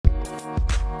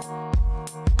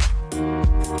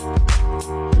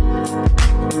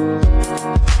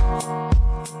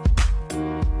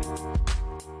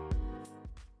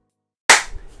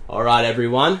Alright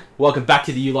everyone, welcome back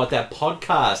to the You Like That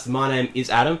podcast. My name is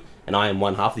Adam, and I am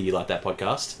one half of the You Like That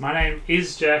podcast. My name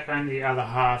is Jack, I'm the other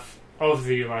half of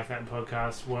the You Like That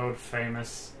podcast, world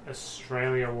famous,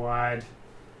 Australia-wide,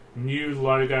 new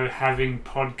logo having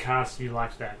podcast You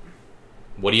Like That.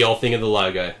 What do y'all think of the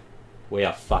logo? We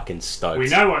are fucking stoked. We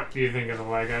know what you think of the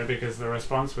logo because the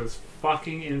response was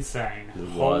fucking insane.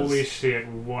 Holy shit,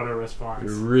 what a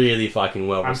response. Really fucking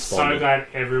well I'm responded. so glad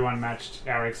everyone matched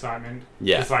our excitement.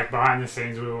 Yeah. It's like behind the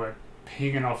scenes we were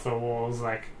pinging off the walls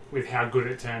like with how good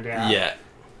it turned out. Yeah.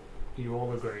 You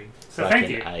all agree. So Fucking thank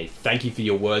you. A. Thank you for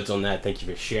your words on that. Thank you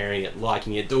for sharing it,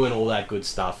 liking it, doing all that good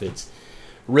stuff. It's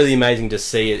really amazing to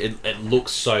see it. It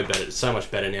looks so better. It's so much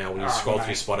better now when you scroll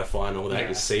through Spotify and all that. Yeah.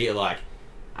 You see it like,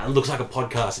 and it looks like a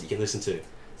podcast that you can listen to.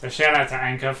 So shout out to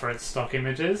Anchor for its stock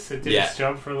images. It did its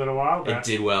job for a little while, but It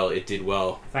did well. It did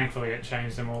well. thankfully it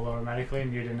changed them all automatically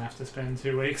and you didn't have to spend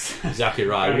 2 weeks. Exactly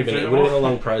right. It would have been a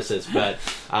long process, but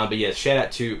yeah, shout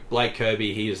out to Blake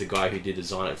Kirby. He is the guy who did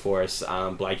design it for us.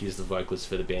 Blake is the vocalist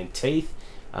for the band Teeth,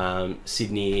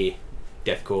 Sydney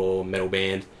deathcore metal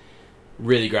band.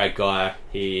 Really great guy.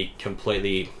 He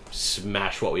completely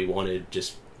smashed what we wanted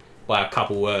just by a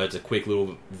couple words, a quick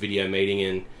little video meeting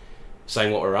and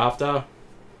saying what we're after.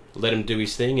 Let him do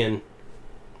his thing, and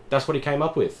that's what he came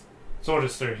up with. It's all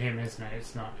just through him, isn't it?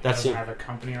 It's not. He That's doesn't it. have a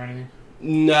company or anything.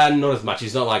 No, not as much.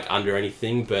 He's not like under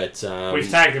anything, but We've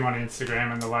tagged him on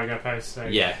Instagram and the logo post, so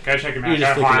yeah, go check him out. you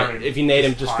just Go flick hire him him. if you need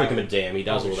him. Just hire flick him a DM. He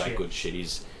does Holy all that shit. good shit.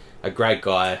 He's a great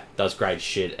guy, does great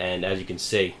shit, and as you can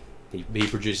see, he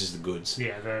produces the goods.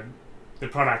 Yeah, the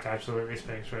product absolutely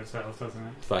speaks for itself, doesn't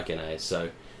it? Fucking A.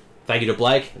 So, thank you to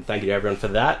Blake, and thank you to everyone for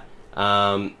that.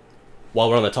 While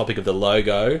we're on the topic of the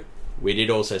logo, we did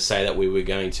also say that we were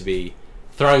going to be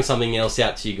throwing something else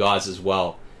out to you guys as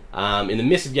well. In the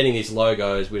midst of getting these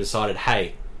logos, we decided,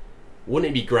 hey, wouldn't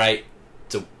it be great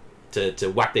to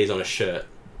whack these on a shirt?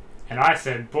 And I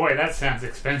said, boy, that sounds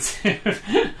expensive.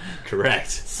 Correct.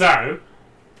 So,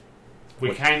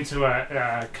 we came to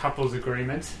a couple's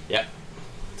agreement. Yep.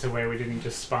 To where we didn't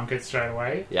just spunk it straight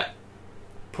away. Yep.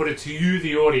 Put it to you,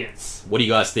 the audience. What do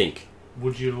you guys think?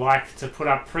 Would you like to put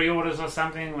up pre-orders or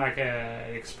something, like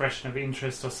an expression of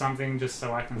interest or something, just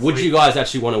so I can Would sleep? you guys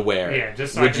actually want to wear it? Yeah,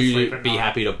 just so I Would can you sleep at be night.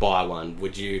 happy to buy one?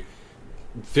 Would you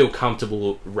feel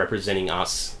comfortable representing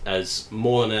us as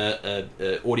more than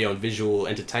a audio and visual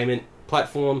entertainment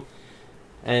platform,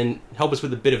 and help us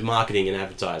with a bit of marketing and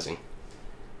advertising?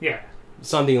 Yeah.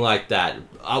 Something like that.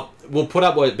 We'll put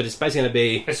up what, but it's basically going to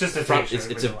be. It's just a front.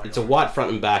 t-shirt It's with the a logo. white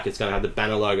front and back. It's going to have the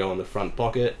banner logo on the front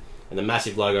pocket and the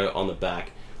massive logo on the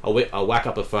back. I'll whack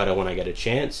up a photo when I get a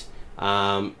chance.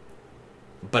 But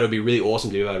it'll be really awesome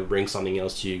to be able to bring something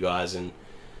else to you guys and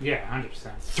Yeah,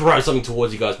 100%. throw something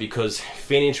towards you guys, because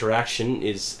fan interaction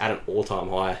is at an all-time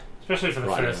high. Especially for the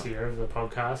Right first now. year of the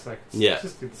podcast. Like, it's Yeah.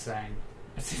 just insane.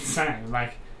 It's insane.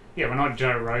 Like, yeah, we're not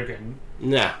Joe Rogan,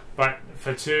 Nah. but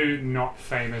for two not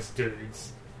famous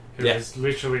dudes who Yeah. has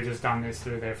literally just done this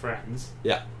through their friends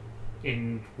Yeah.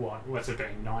 in, what's it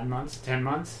been, 9 months? 10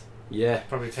 months? Yeah.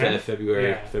 Probably 10?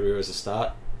 February. Yeah. February was the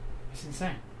start. It's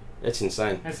insane. It's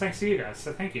insane. And it's thanks to you guys,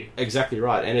 so thank you. Exactly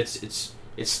right, and it's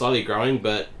slowly growing.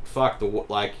 But fuck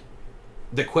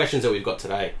the questions that we've got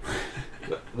today.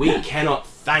 We cannot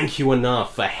thank you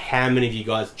enough for how many of you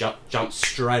guys jumped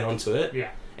straight onto it Yeah.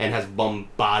 and has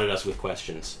bombarded us with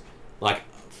questions. Like,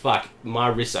 fuck, my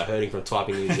wrists are hurting from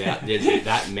typing these out. There's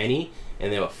that many,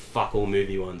 and there were fuck all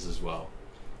movie ones as well.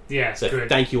 Yeah, So good.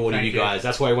 thank you all to Thank you guys.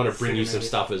 That's why I want to bring you some Super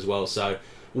stuff as well. So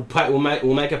we'll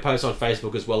make a post on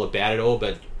Facebook as well about it all,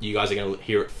 but you guys are going to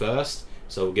hear it first.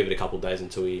 So we'll give it a couple of days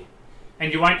until we.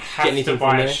 And you won't Get have anything to from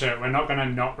buy a there? shirt. We're not going to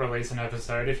not release an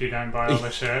episode if you don't buy all the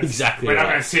shirts. Exactly We're not right.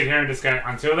 going to sit here and just go,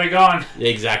 until they're gone.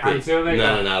 Exactly. Until they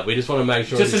go. No. We just want to make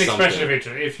sure Just an it's expression something. of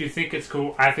interest. If you think it's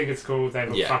cool, I think it's cool. They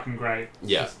look Yeah. fucking great.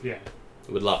 Yeah. Yeah.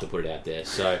 We'd love to put it out there.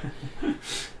 So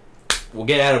we'll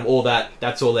get out of all that.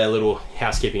 That's all their little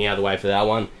housekeeping out of the way for that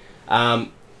one.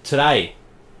 Today,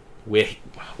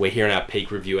 we're here in our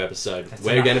peak review episode.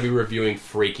 We're enough. going to be reviewing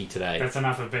Freaky today. That's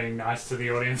enough of being nice to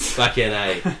the audience. Fucking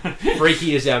A.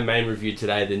 Freaky is our main review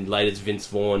today. The latest Vince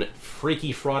Vaughn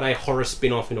Freaky Friday horror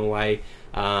spin-off in a way.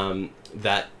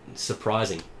 That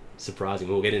surprising.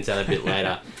 We'll get into that a bit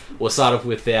later. We'll start off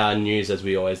with our news as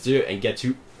we always do and get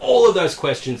to all of those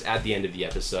questions at the end of the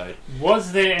episode.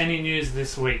 Was there any news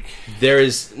this week? There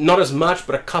is not as much,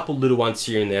 but a couple little ones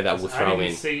here and there that we'll I throw didn't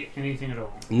in. see anything at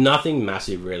all. Nothing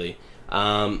massive, really.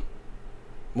 One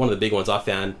of the big ones I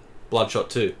found, Bloodshot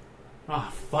 2.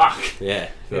 Oh, fuck. Yeah,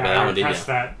 feel Yeah, about that I one, didn't repressed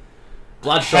you? that.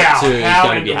 Bloodshot 2 is How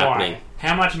going to and be why? happening.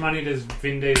 How much money does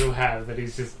Vin Diesel have that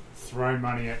he's just thrown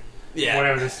money at Yeah.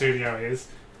 whatever the studio is?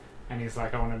 and he's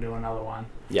like, I want to do another one.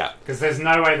 Yeah. Because there's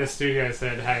no way the studio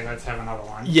said, hey, let's have another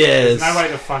one. Yes. There's no way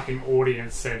the fucking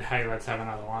audience said, hey, let's have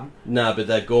another one. No, but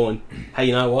they've gone, hey,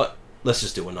 you know what? Let's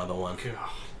just do another one. God.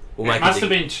 We'll It make must have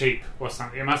been cheap or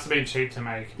something. It must have been cheap to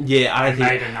make. Yeah, I and think.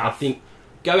 made enough. I think.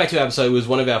 Go back to our episode. It was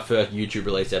one of our first YouTube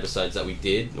released episodes that we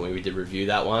did when we did review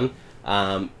that one.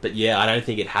 But yeah, I don't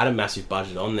think it had a massive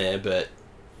budget on there. But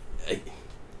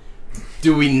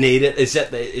do we need it? Is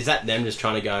that them just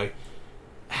trying to go,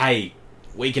 hey,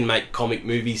 we can make comic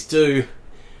movies too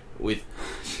with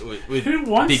Who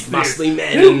wants big this? muscly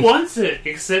men? Who wants it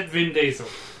except Vin Diesel?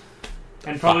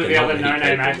 And probably Fucking the not other many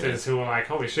no-name people, actors who are like,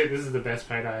 holy shit, this is the best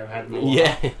payday I've had in a while.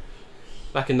 Yeah,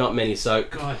 fucking not many. So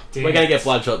God damn. we're going to get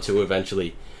Bloodshot 2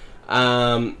 eventually. We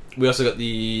also got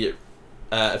the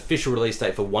official release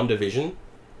date for WandaVision.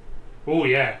 Oh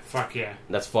yeah, fuck yeah.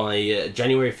 That's by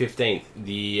January 15th.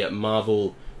 The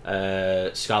Marvel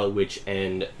Scarlet Witch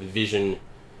and Vision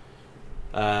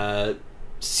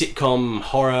sitcom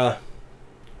horror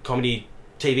comedy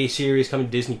TV series coming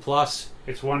to Disney Plus.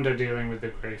 It's Wanda dealing with the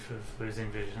grief of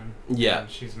losing Vision. Yeah. And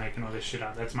she's making all this shit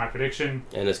up. That's my prediction.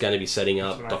 And it's going to be setting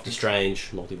That's up what I Doctor think.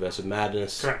 Strange, Multiverse of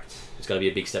Madness. Correct. It's going to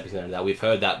be a big stepping stone to that. We've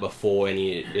heard that before.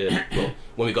 Well,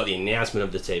 when we got the announcement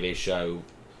of the TV show,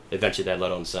 eventually they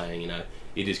led on saying,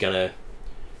 it is going to...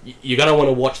 You're going to want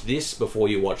to watch this before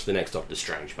you watch the next Doctor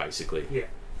Strange, basically. Yeah.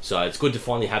 So it's good to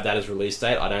finally have that as release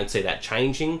date. I don't see that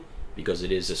changing because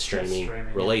it is a streaming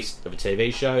release of a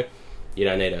TV show. You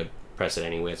don't need to press it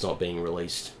anywhere. It's not being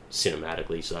released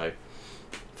cinematically, so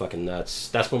fucking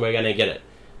that's when we're going to get it.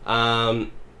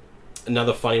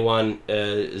 Another funny one,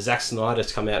 Zack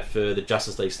Snyder's come out for the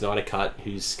Justice League Snyder Cut,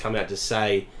 who's come out to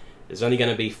say there's only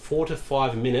going to be 4 to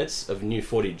 5 minutes of new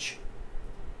footage.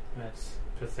 That's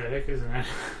pathetic, isn't it?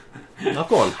 I've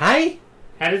gone, hey?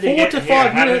 How did 4 he get to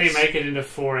 5 How did he minutes? make it into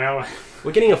 4 hours?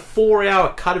 We're getting a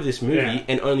 4-hour cut of this movie Yeah.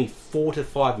 and only 4 to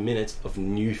 5 minutes of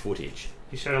new footage.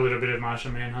 He showed a little bit of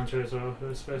Martian Manhunter as well, who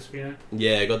was supposed to be in it.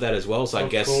 Yeah, I got that as well, so I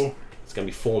That's guess cool. it's going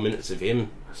to be 4 minutes of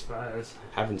him I suppose.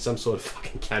 having some sort of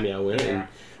fucking cameo in it Yeah. and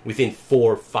within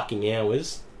 4 fucking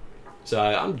hours. So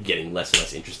I'm getting less and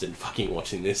less interested in fucking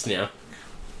watching this now.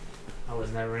 I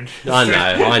was never interested.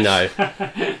 I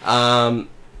know.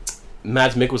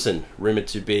 Mads Mikkelsen, rumoured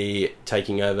to be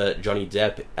taking over Johnny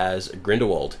Depp as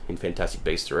Grindelwald in Fantastic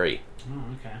Beasts 3. Oh,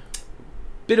 okay.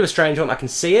 Bit of a strange one, I can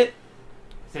see it.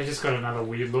 They just got another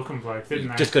weird looking bloke, didn't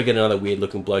they? Just got to get another weird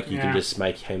looking bloke. You Yeah. can just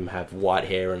make him have white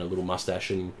hair and a little mustache,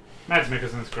 and Mads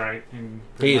Mikkelsen's great.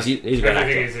 He's a great everything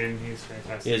actor. he's in, he's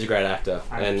fantastic. he's a great actor.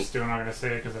 I'm And still not going to see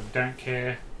it because I don't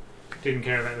care. Didn't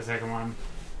care about the second one.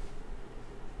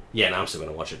 yeah, no, I'm still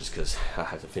going to watch it just because I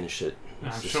have to finish it. No,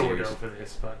 It's I'm the sure we'll series. go for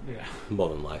this, but yeah. More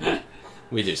than likely.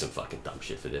 We do some fucking dumb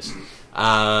shit for this.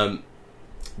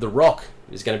 The Rock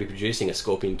is going to be producing a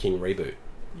Scorpion King reboot,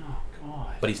 Oh,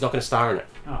 God. but he's not going to star in it.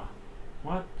 Oh,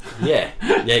 what? Yeah,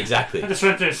 exactly. I just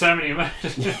went through so many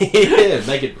emotions. Yeah,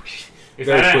 make it If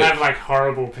very they don't quick. have like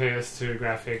horrible PS2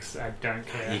 graphics, I don't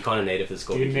care. You kind of need it for You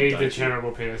Scorpion King, need don't the you?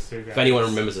 terrible PS2 graphics. If anyone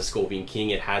remembers the Scorpion King,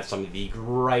 it had some of the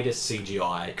greatest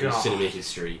CGI in God. cinema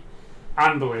history.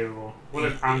 Unbelievable. What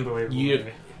an unbelievable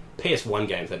movie. PS1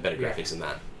 games have better Yeah. graphics than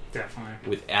that, Definitely.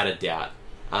 without a doubt.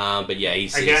 But yeah, he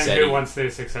said Again, who wants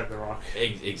this except The Rock?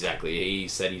 exactly. He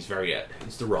said he's very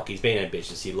it's The Rock. He's being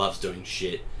ambitious. He loves doing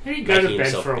shit. He can go to making bed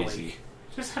himself for a busy. week.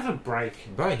 Just have a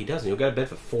break. Bro, he doesn't. He'll go to bed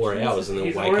for 4 hours and then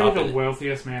He's wake already up the and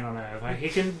wealthiest man on earth. Like he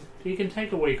can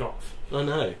take a week off. I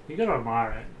know. You got to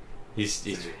admire it. He's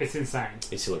It's insane.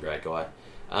 still a great guy.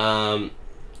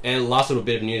 And last little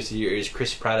bit of news here is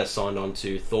Chris Pratt has signed on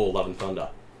to Thor: Love and Thunder.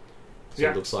 So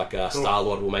Yeah. it looks like Cool.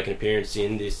 Star-Lord will make an appearance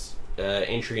in this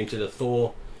entry into the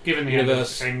Thor. Given the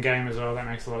Universe. end game as well, that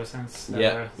makes a lot of sense. They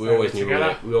Yeah, were- we they always were knew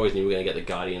together. we always knew we were going to get the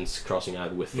Guardians crossing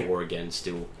over with Yeah. Thor again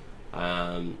still.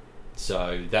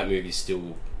 So that movie's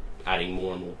still adding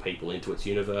more and more people into its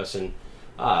universe, and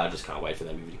I just can't wait for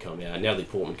that movie to come out. Natalie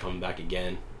Portman coming back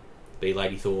again, be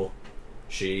Lady Thor.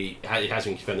 It has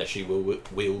been confirmed that she will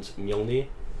wield Mjolnir.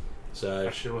 So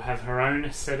But she will have her own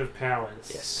set of powers.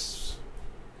 yes,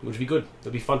 which would be good.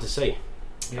 It'll be fun to see.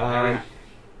 Yeah,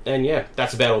 And yeah,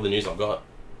 that's about all the news I've got.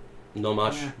 Not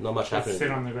much let's happening. sit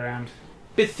on the ground.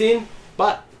 Bit thin,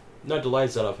 but no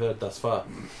delays that I've heard thus far.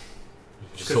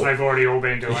 Because they've already all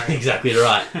been delayed. Exactly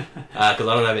right. Because I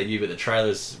don't know about you, but the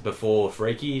trailers before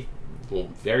Freaky were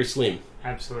very slim.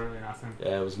 Absolutely nothing.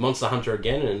 It was Monster Hunter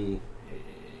again and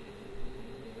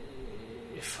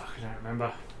Fuck, I don't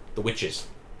remember. The Witches.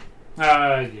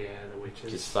 Yeah, The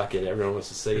Witches. Just fucking everyone wants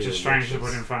to see Which The is strange to Witches.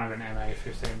 put in front of an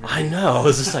MA15 movie. I know. I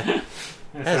was just like, It's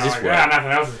How does not this like, work? "Ah,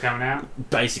 nothing else is coming out.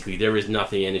 basically there is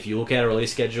nothing, and if you look at a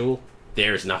release schedule,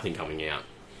 there is nothing coming out.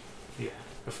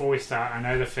 before we start, I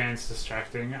know the fan's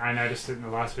distracting. I noticed it in the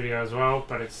last video as well,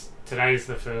 but today's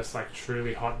the first like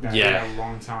truly hot day in a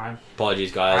long time.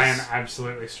 Apologies, guys. I am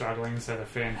absolutely struggling, so the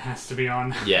fan has to be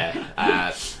on. Yeah,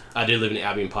 I do live in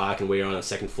Albion Park, and we're on the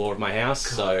second floor of my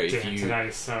house. God so today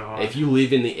is so hot. if you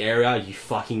live in the area, you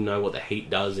fucking know what the heat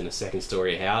does in a second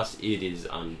story house. It is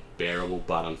unbearable,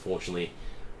 but unfortunately,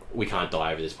 we can't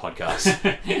die over this podcast.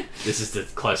 This is the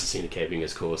closest thing to keeping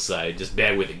us cool, so just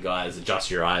bear with it, guys. Adjust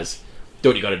your eyes. Do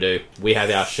what you got to do. We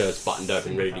have our shirts buttoned up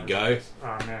and ready to go.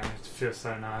 Oh man, it feels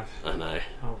so nice. I know.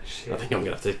 Holy shit. I think I'm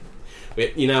going to have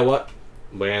to... You know what?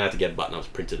 We're going to have to get button-ups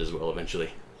printed as well eventually.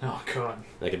 Oh god.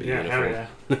 They could be hell uniform.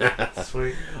 yeah.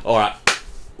 Sweet. Alright,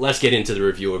 let's get into the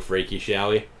review of Freaky, shall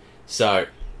we? So,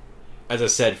 as I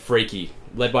said, Freaky,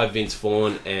 led by Vince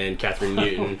Vaughn and Catherine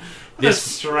Newton. What a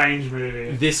strange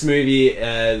movie. This movie,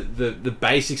 the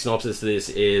basic synopsis of this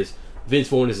is Vince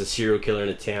Vaughn is a serial killer in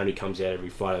a town who comes out every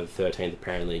Friday the 13th,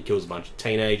 apparently, and kills a bunch of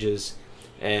teenagers.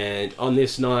 And on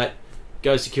this night,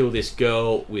 goes to kill this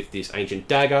girl with this ancient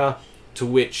dagger, to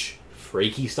which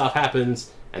freaky stuff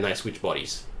happens, and they switch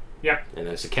bodies. Yep. And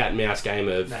it's a cat and mouse game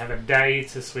of... They have a day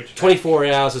to switch back. 24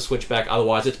 hours to switch back,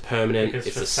 otherwise it's permanent. Because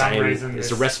it's for the some same. reason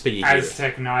It's a recipe you do.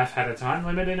 Aztec knife had a time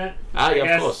limit in it. Ah,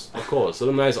 yeah, of course. So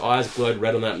when those eyes glowed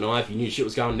red on that knife, you knew shit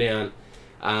was going down.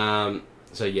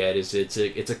 So yeah,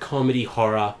 it's a comedy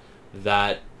horror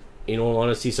that, in all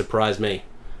honesty, surprised me.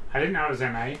 I didn't know it was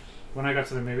MA. When I got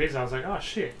to the movies, I was like, oh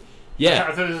shit. Yeah.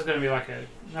 I thought this was going to be like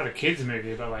not a kids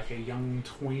movie, but like a young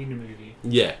tween movie.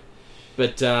 Yeah.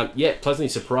 But yeah, pleasantly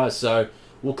surprised. So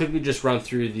we'll quickly just run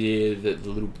through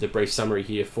the brief summary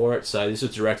here for it. So this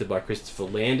was directed by Christopher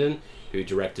Landon, who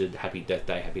directed Happy Death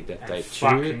Day, Happy Death Day 2.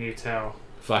 Fuck, can you tell?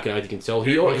 Fucking oath you can tell.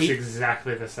 It looks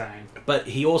exactly the same. But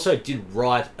he also did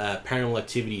write Paranormal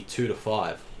Activity 2 to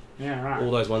 5. Yeah, right. All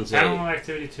those ones there. Paranormal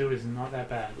Activity 2 is not that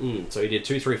bad. So he did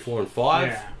 2, 3, 4, and 5.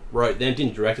 Yeah. Wrote them,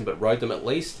 didn't direct them, but wrote them at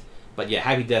least. But yeah,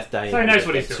 Happy Death Day. So he and knows Happy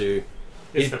what Death he's Day doing.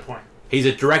 2. Is the point. He's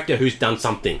a director who's done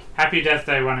something. Happy Death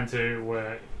Day 1 and 2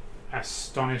 were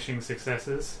astonishing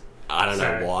successes. I don't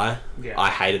know why. Yeah.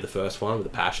 I hated the first one with a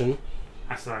passion.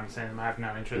 I still haven't seen them. I have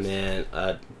no interest. Man,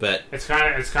 but it's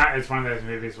one of those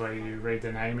movies where you read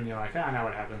the name and you're like, I know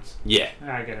what happens. yeah,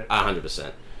 I get it.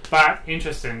 100%. But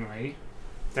interestingly,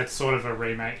 that's sort of a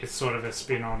remake. It's sort of a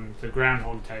spin on the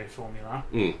Groundhog Day formula.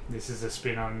 This is a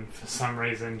spin on, for some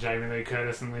reason, Jamie Lee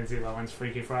Curtis and Lindsay Lohan's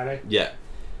Freaky Friday. Yeah.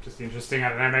 Just interesting. I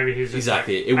don't know. Maybe he's just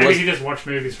exactly. he just watched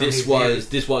movies from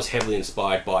This was heavily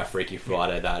inspired by Freaky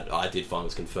Friday that I did find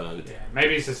was confirmed. Yeah,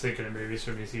 maybe he's just thinking of movies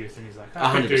from his youth and he's like,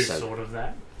 I could do sort of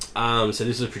that. So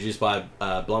this was produced by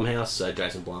Blumhouse, so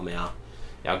Jason Blum, our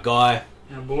guy.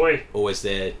 Our boy. Always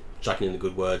there, chucking in the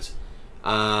good words.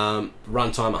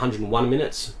 Runtime 101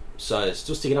 minutes, so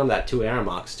still sticking on that 2 hour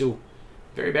mark. Still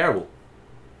very bearable.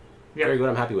 Yep. Very good.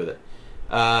 I'm happy with it.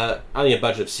 Only a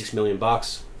budget of $6 million.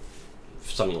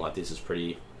 Something like this is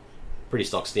pretty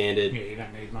stock standard. Yeah, you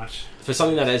don't need much for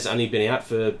something that has only been out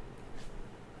for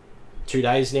 2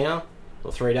 days now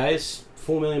or 3 days.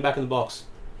 $4 million back in the box.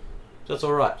 So that's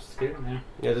all right. It's good, yeah.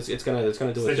 Yeah, it's gonna do it.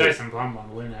 It's the Jason Blum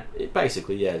one, isn't it?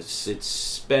 Basically, yeah. It's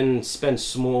spend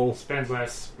small, spend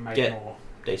less, make more.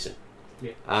 Decent.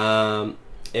 Yeah.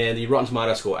 And the Rotten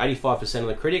Tomato score: 85% of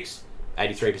the critics,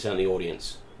 83% of the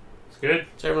audience. It's good.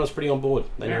 So everyone's pretty on board.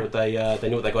 They knew what they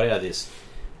got out of this.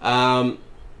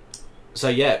 So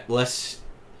yeah, let's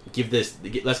give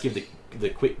the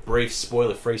quick, brief,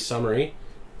 spoiler-free summary.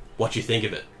 What you think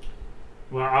of it?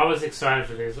 Well, I was excited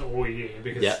for this all year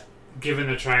because, given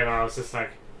the trailer, I was just like...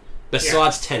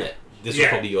 Besides Tenet, this was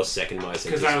probably your second most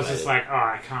anticipated. Because I was just like,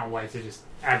 I can't wait to just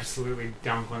absolutely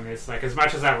dunk on this. Like, as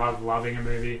much as I love loving a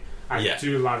movie, I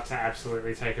do love to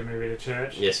absolutely take a movie to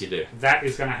church. Yes, you do. That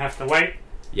is going to have to wait.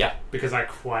 Yeah. Because I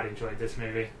quite enjoyed this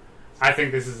movie. I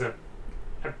think this is a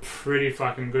pretty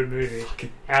fucking good movie.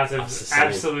 Out of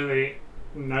absolutely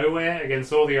nowhere,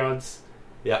 against all the odds.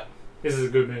 Yeah. This is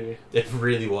a good movie. It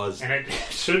really was. And it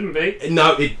shouldn't be.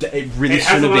 No, it really shouldn't have been. It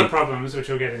has a lot of problems, which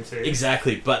we'll get into.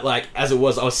 Exactly. But, like, as it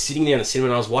was, I was sitting there in the cinema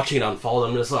and I was watching it unfold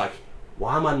and I'm just like,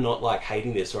 why am I not, like,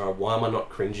 hating this? Or why am I not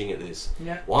cringing at this?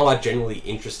 Yeah. Why am I genuinely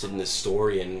interested in this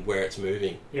story and where it's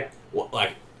moving? Yeah. What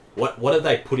have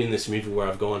they put in this movie where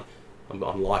I've gone,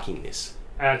 I'm liking this?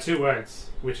 2 words,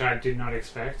 which I did not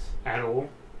expect at all,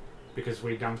 because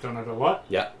we dumped on it a lot.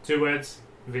 Yeah. 2 words,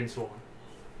 Vince Vaughn.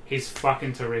 He's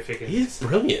fucking terrific in this. He's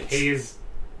brilliant. He is...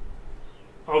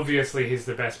 Obviously, he's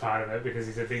the best part of it, because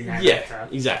he's a big name actor.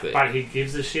 Exactly. But he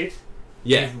gives a shit.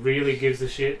 Yeah. He really gives a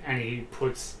shit, and he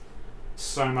puts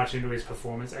so much into his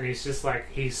performance, and he's just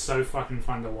like, he's so fucking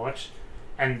fun to watch.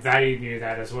 And they knew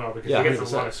that as well, because he gets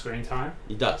 100%. A lot of screen time.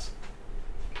 He does.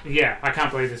 Yeah, I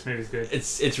can't believe this movie's good.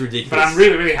 It's ridiculous. But I'm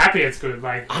really, really happy it's good.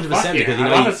 Like, 100%, fuck because, you I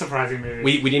know, love a surprising movie.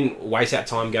 we didn't waste our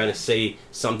time going to see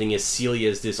something as silly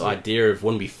as this idea of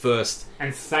when we first...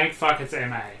 And thank fuck it's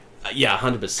MA. Yeah,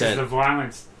 Because the 100%.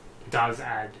 violence does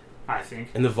add, I think.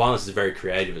 And the violence is very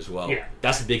creative as well. Yeah.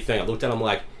 That's the big thing. I looked at it, I'm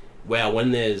like, wow,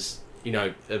 when there's, you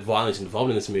know, violence involved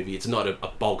in this movie, it's not a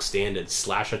bulk standard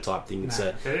slasher type thing. It's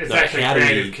It's no, actually how do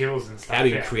creative we- kills and stuff. how do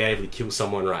you yeah. creatively kill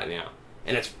someone right now?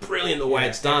 And it's brilliant the way Yeah.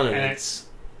 it's done. And And it's...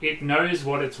 It knows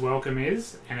what its welcome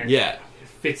is, and it Yeah.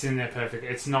 fits in there perfect.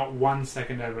 It's not 1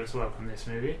 second over its welcome, this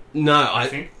movie. No, I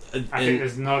think and-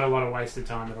 there's not a lot of wasted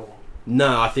time at all.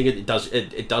 No, I think it does.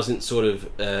 It doesn't sort of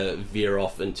veer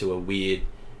off into a weird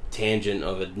tangent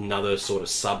of another sort of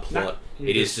subplot. No,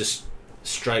 It is just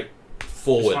straight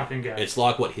forward. Just fucking go. It's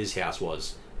like what His House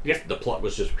was. Yep. The plot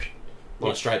was just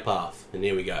on a straight path, and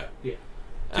here we go. Yeah.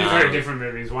 Two very different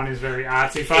movies. One is very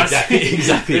artsy fussy.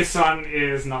 Exactly. This one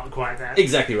is not quite that.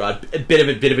 Exactly right. A bit of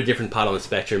a different part on the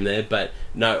spectrum there, but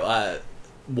no.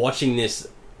 Watching this,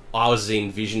 I was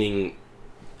envisioning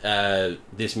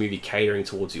this movie catering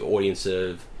towards the audience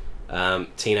of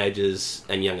teenagers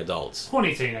and young adults.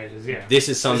 Horny teenagers, yeah. This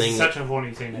is something. This is such a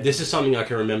horny teenager. This is something I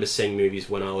can remember seeing movies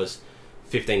when I was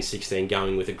 15, 16,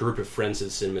 going with a group of friends to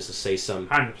the cinemas to see some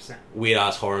 100%. weird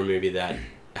ass horror movie that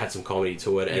had some comedy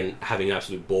to it, and having an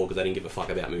absolute ball because I didn't give a fuck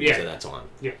about movies Yeah. at that time.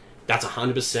 Yeah. That's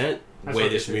 100% That's where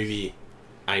what this this is. movie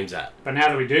aims at. But now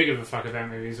that we do give a fuck about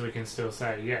movies, we can still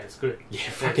say, yeah, it's good. Yeah,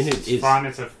 fucking It's it is. fun.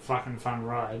 It's a fucking fun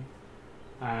ride.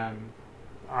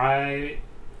 I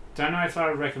don't know if I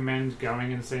would recommend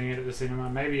going and seeing it at the cinema.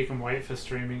 Maybe you can wait for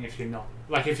streaming if you're not.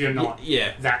 Like, if you're not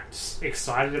Yeah, that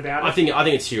excited about it. I think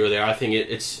it's here or there. I think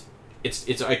it's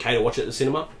okay to watch it at the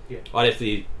cinema. Yeah. I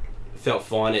definitely felt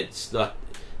fine. It's like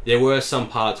there were some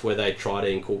parts where they try to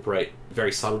incorporate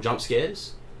very subtle jump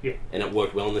scares. Yeah. And it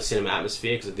worked well in the cinema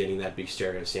atmosphere because of getting that big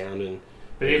stereo sound and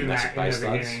But even massive that, in bass the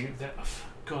studs. beginning,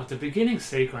 God, the beginning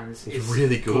sequence It's is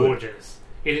really good. gorgeous.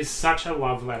 It is such a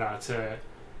love letter to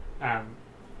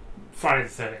Friday the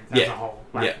 13th as Yeah. a whole.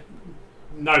 Like, Yeah.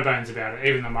 no bones about it.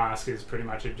 Even the mask is pretty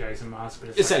much a Jason mask, but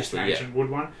it's Essentially, like an ancient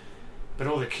wood one. But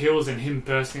all the kills and him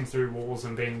bursting through walls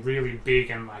and being really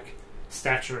big and like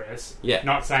statuesque, Yeah.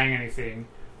 not saying anything,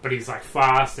 but he's like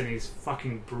fast and he's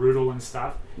fucking brutal and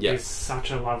stuff. Yeah. It's such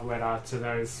a love letter to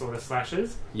those sort of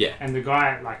slashers. Yeah. And the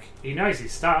guy, like, he knows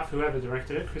his stuff. Whoever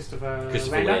directed it, Christopher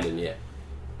Landon, yeah.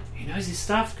 He knows his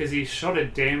stuff because he shot a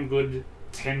damn good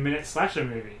 10-minute slasher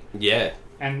movie. Yeah.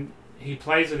 And he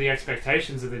plays with the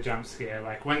expectations of the jump scare.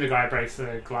 Like, when the guy breaks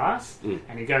the glass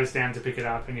and he goes down to pick it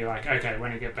up and you're like, okay,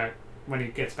 when he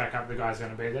gets back up, the guy's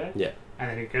going to be there. Yeah. And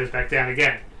then he goes back down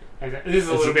again. And this is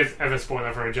a little bit of a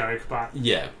spoiler for a joke, but...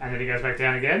 Yeah. And then he goes back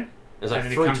down again. It's like And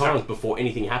then he 3 comes times up. before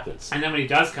anything happens. And then when he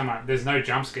does come up, there's no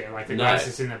jump scare. Like, the No. guy's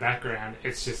just in the background.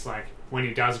 It's just like, when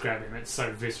he does grab him, it's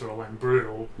so visceral and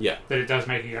brutal Yeah. that it does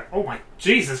make you go, oh my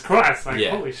Jesus Christ! Like,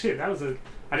 Yeah. holy shit, that was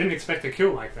I didn't expect a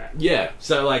kill like that. Yeah.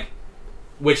 So like,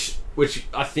 which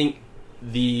I think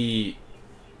the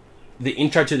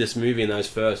intro to this movie in those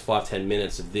first 5-10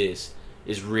 minutes of this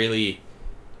is really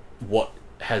what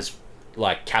has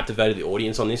like captivated the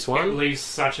audience on this It one. leaves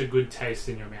such a good taste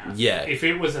in your mouth. Yeah. If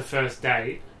it was a first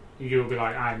date, you'll be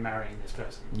like, I'm marrying this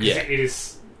person. 'Cause Yeah. it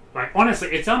is, like, honestly,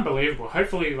 it's unbelievable.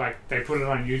 Hopefully, like, they put it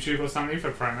on YouTube or something for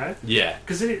promo. Yeah.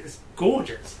 Because it is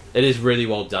gorgeous. It is really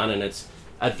well done, and it's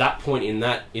at that point in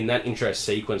that intro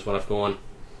sequence when I've gone,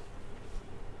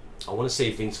 I want to see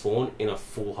Vince Vaughn in a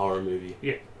full horror movie.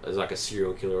 Yeah. As like a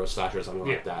serial killer or slasher or something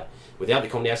Yeah. like that. Without the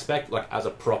comedy aspect, like as a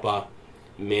proper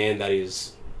man that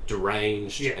is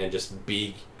deranged Yeah. and just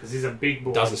big, Because he's a big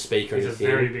boy. doesn't speak or He's anything. a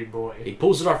very big boy. He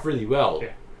pulls it off really well. Yeah.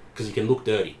 Because he can look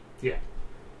dirty. Yeah.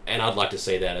 And I'd like to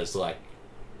see that as like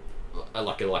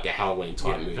a Halloween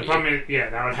type Yeah. movie. The problem is, yeah,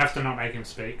 they would have to not make him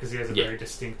speak because he has a Yeah. very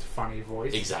distinct, funny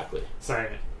voice. Exactly. So,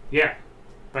 yeah.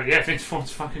 But yeah, Vince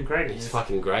Vaughn's fucking great in He's this.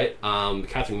 fucking great.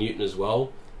 Catherine Newton as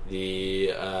well. The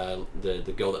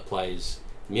girl that plays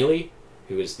Millie,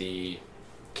 who is the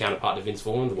counterpart to Vince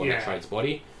Vaughn, the one that Yeah. trades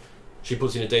body. She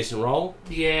puts in a decent role.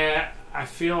 Yeah, I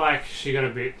feel like she got a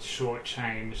bit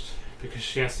shortchanged because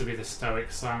she has to be the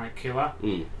stoic, silent killer.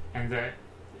 Mm. And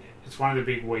it's one of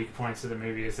the big weak points of the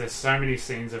movie is there's so many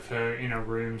scenes of her in a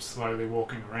room slowly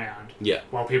walking around Yeah.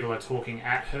 while people are talking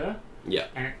at her. Yeah.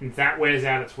 And that wears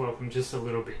out its welcome just a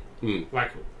little bit. Mm.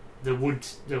 Like the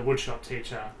woodshop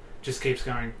teacher just keeps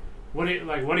going, what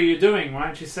are you doing? Why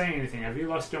aren't you saying anything? Have you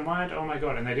lost your mind? Oh my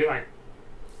god. And they do like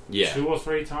Yeah. 2 or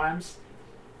 3 times,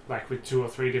 like with 2 or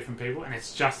 3 different people, and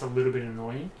it's just a little bit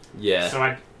annoying. Yeah.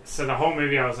 So the whole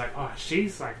movie I was like, oh,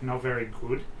 she's like not very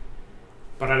good,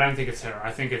 but I don't think it's her.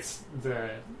 I think it's the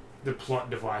the plot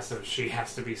device of she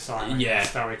has to be silent, Yeah. and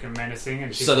stoic, and menacing,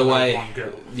 and she's So the only way, one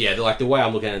girl. like the way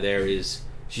I'm looking at it there is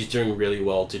she's doing really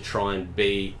well to try and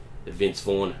be Vince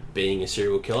Vaughn being a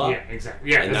serial killer. Yeah,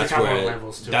 exactly. Yeah, And there's that's a couple where of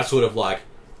levels to that's it. sort of like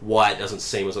why it doesn't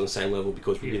seem as on the same level,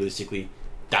 because Yeah. realistically,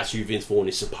 that's who Vince Vaughn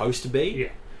is supposed to be. Yeah.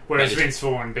 Whereas But it's- Vince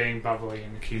Vaughn being bubbly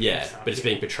and cute. Yeah, and stuff. but it's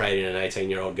being portrayed in an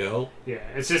 18-year-old girl. Yeah,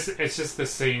 it's just the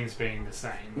scenes being the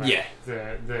same. Like Yeah.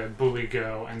 the bully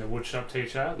girl and the woodshop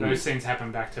teacher. Those scenes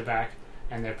happen back to back,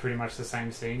 and they're pretty much the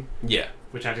same scene, Yeah,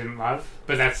 which I didn't love.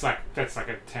 But that's like a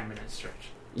 10-minute stretch.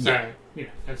 So Yeah.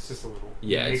 that's just a little.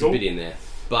 yeah, it's a niggle. bit in there,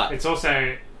 but It's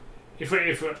also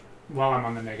if while I'm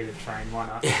on the negative train, why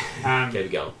not? keep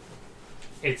it going.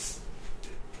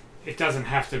 It doesn't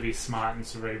have to be smart and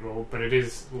cerebral, but it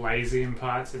is lazy in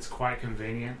parts. It's quite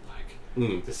convenient.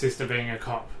 Like the sister being a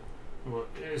cop. Well,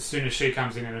 as soon as she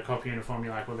comes in a cop uniform,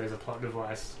 you're like, well, there's a plot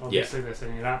device. Obviously, they're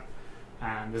setting it up.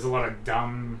 There's a lot of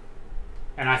dumb...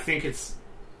 And I think it's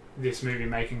this movie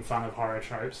making fun of horror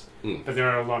tropes, but there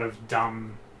are a lot of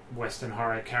dumb Western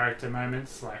horror character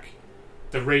moments. Like,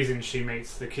 the reason she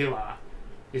meets the killer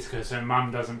is because her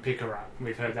mum doesn't pick her up.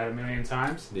 We've heard that a million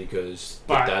times. Because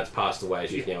But- dad's passed away,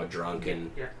 she's now drunk, and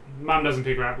Yeah, mum doesn't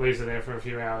pick her up, leaves her there for a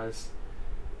few hours.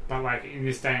 But like in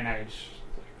this day and age,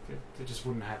 like, it just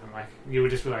wouldn't happen. Like you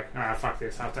would just be like, "All right, fuck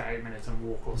this," after 8 minutes and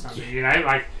walk or something. You know,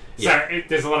 like so.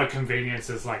 There's a lot of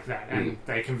conveniences like that, and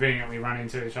they conveniently run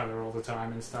into each other all the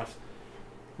time and stuff,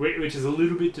 which is a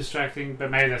little bit distracting.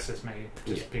 But maybe that's just me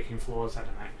just picking flaws. I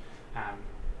don't know.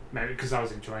 Maybe because I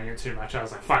was enjoying it too much, I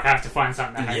was like, "Fuck, I have to find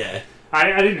something to hate." yeah,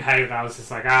 I didn't hate it. I was just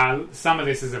like, some of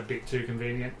this is a bit too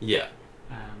convenient. yeah,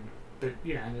 But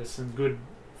you know, there's some good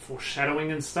foreshadowing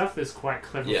and stuff. There's quite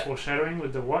clever foreshadowing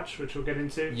with the watch, which we'll get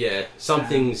into. yeah. Some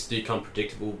things do come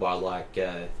predictable by by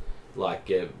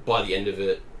the end of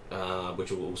it,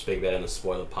 which we'll speak about in the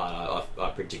spoiler part. I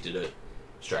predicted it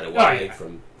straight away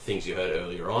from things you heard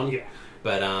earlier on. Yeah,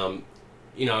 But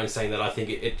you know, in saying that, I think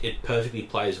it perfectly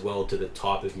plays well to the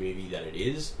type of movie that it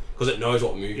is, because it knows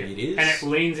what movie it is, and it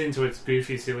leans into its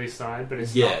goofy, silly side, but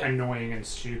it's not annoying and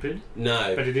stupid.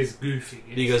 No, But it is goofy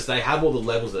because they have all the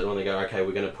levels that when they go, okay,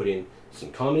 we're going to put in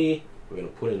some comedy, we're going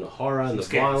to put in the horror and the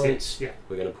violence,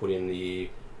 we're going to put in the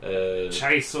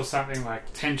chase or something like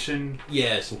tension.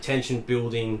 Yeah, some tension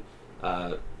building,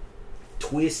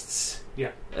 twists.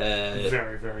 Yeah,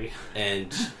 very, very.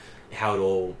 And how it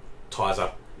all ties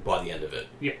up by the end of it.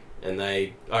 Yeah. And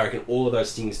I reckon all of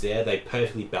those things there, they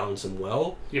perfectly balance them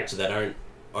well. Yeah. So they don't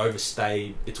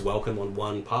overstay its welcome on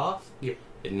one path. Yeah.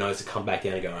 It knows to come back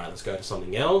down and go, alright, let's go to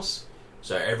something else.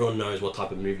 So everyone knows what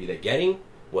type of movie they're getting,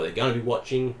 what they're going to be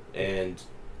watching, and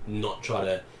not try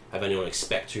to have anyone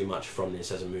expect too much from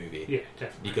this as a movie. Yeah,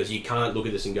 definitely. Because you can't look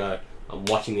at this and go, I'm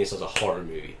watching this as a horror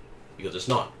movie. Because it's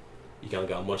not. You can't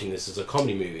go, I'm watching this as a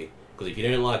comedy movie. Because if you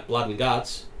don't like blood and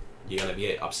guts, you're going to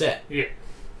be upset. Yeah.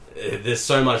 There's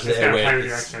so much It's there going to where play with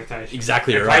your expectations.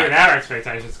 exactly It right. played with our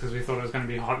expectations because we thought it was going to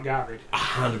be hot garbage.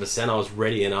 100%. I was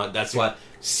ready, and that's why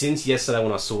since yesterday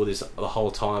when I saw this the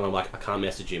whole time, I'm like, I can't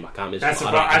message him. I can't message That's him.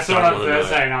 I saw it on don't wanna know.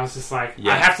 Thursday, and I was just like,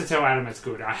 I have to tell Adam it's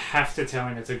good. I have to tell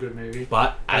him it's a good movie.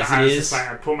 But as I it was is, just like,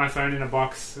 I put my phone in a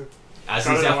box. as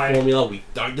got is it our away. formula, we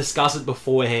don't discuss it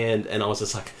beforehand, and I was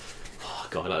just like, oh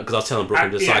god, because I was telling Brooke,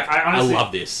 I'm just like, I honestly- I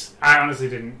love this. I honestly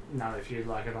didn't know if you'd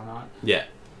like it or not. Yeah,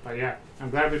 But yeah,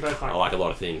 I'm glad we both like I it. like a lot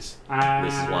of things.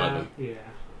 This is one of them. Yeah.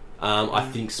 I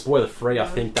think spoiler free. I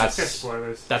think Let's get that's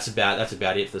spoilers. that's about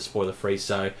it for the spoiler free.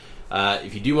 So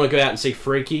if you do want to go out and see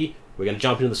Freaky, we're going to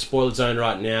jump into the spoiler zone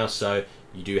right now. So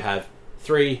you do have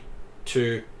 3,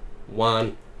 2,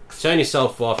 1. Turn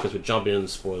yourself off because we're jumping into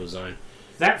the spoiler zone.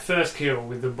 That first kill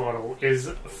with the bottle is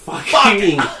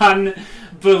fucking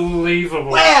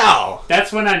unbelievable. Wow,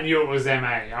 That's when I knew it was MA.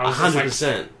 I was just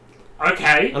 100%. like,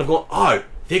 okay. And I've gone, oh,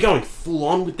 they're going full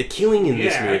on with the killing in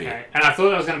this movie. Okay. And I thought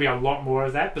there was going to be a lot more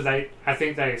of that, but I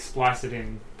think they spliced it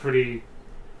in pretty,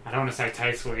 I don't want to say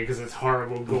tastefully because it's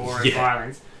horrible gore and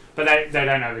violence, but they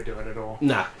don't overdo it at all.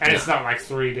 Nah, And it's not like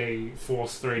 3D,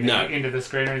 forced 3D No. into the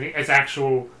screen or anything. It's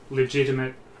actual,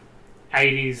 legitimate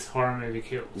 80s horror movie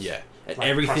kills. Yeah, and Like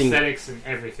everything. prosthetics and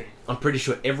everything. I'm pretty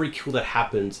sure every kill that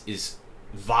happens is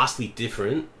vastly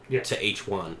different to each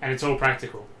one. And it's all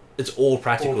practical. It's all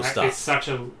practical stuff. It's such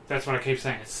a, that's what I keep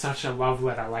saying, it's such a love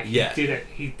letter. Like, he did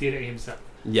it himself.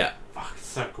 Yeah. Fuck, it's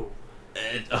so cool.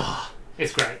 Oh,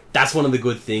 It's great. that's one of the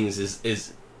good things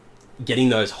is getting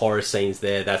those horror scenes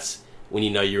there. That's when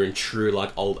you know you're in true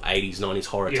like old 80s, 90s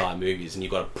horror type movies and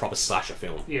you've got a proper slasher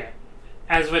film. Yeah.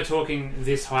 As we're talking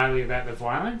this highly about the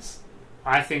violence,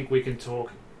 I think we can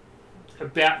talk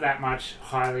about that much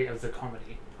highly of the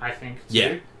comedy. I think. Too.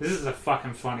 Yeah. This is a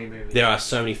fucking funny movie. There are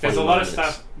so many funny There's a lot moments. of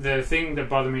stuff. The thing that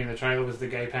bothered me in the trailer was the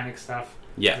gay panic stuff.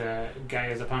 Yeah. The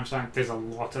gay as a punchline. There's a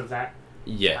lot of that.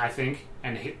 Yeah. I think.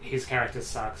 And his character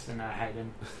sucks, and I hate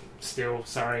him. Still,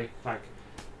 sorry. Like,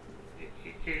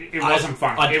 it wasn't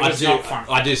fun. It was not fun.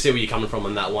 I do see where you're coming from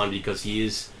on that one, because he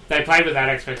is... They played with that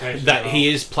expectation. He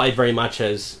is played very much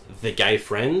as the gay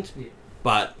friend,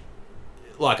 but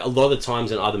like a lot of the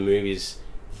times in other movies,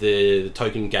 the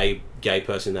token gay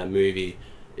person in that movie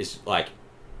is like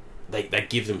they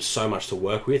give them so much to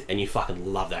work with, and you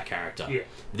fucking love that character. Yeah.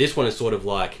 This one is sort of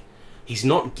like he's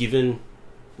not given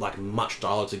like much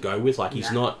dialogue to go with. Like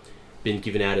he's not been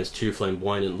given out as too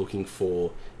flamboyant and looking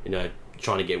for, you know,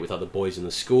 trying to get with other boys in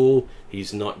the school.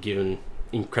 He's not given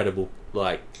incredible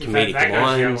like comedic that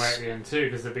lines. goes the other way at the end too,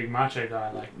 because the big macho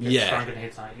guy gets drunk and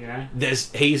hits like, you know.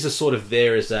 He's a sort of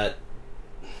there as that.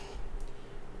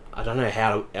 I don't know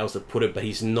how else to put it, but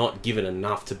he's not given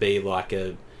enough to be like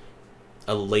a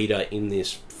leader in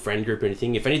this friend group or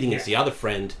anything. If anything, it's the other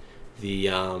friend, the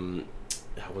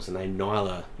what's her name,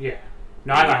 Nyla. Yeah,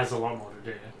 Nyla has a lot more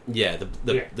to do. Yeah,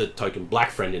 the token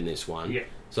black friend in this one. Yeah.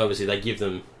 So obviously they give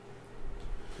them.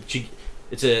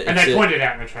 They pointed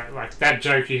out in the trailer, like that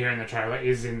joke you hear in the trailer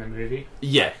is in the movie.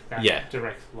 Yeah, that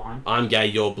direct line. I'm gay,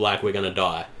 you're black, we're gonna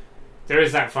die. There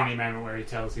is that funny moment where he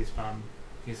tells his mum,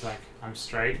 he's like, I'm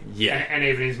straight. Yeah. And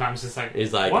even his mum's just like,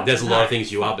 he's like, what? there's a lot of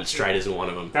things you are, but straight isn't one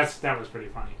of them. That was pretty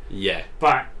funny. Yeah.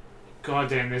 But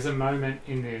goddamn, there's a moment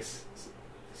in this.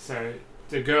 So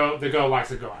the girl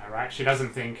likes a guy, right? She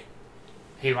doesn't think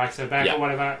he likes her back or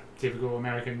whatever. Typical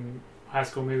American high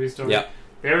school movie story. Yeah.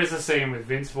 There is a scene with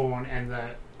Vince Vaughn and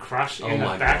the crush in the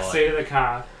back seat of the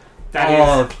car.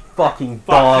 That is fucking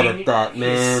bad at that,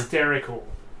 man.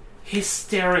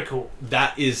 Hysterical.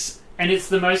 That is... And it's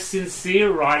the most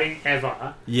sincere writing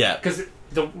ever. Yeah. Because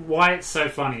why it's so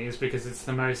funny is because it's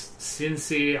the most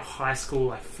sincere high school,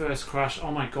 like, first crush. Oh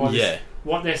my god. Yeah.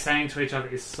 What they're saying to each other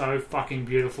is so fucking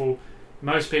beautiful.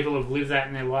 Most people have lived that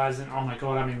in their lives and, oh my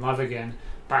god, I'm in love again.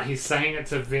 But he's saying it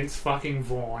to Vince fucking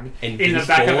Vaughn in the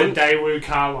back of a Daewoo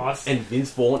Carlos. And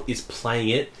Vince Vaughn is playing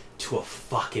it to a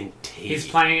fucking T. He's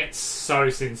playing it so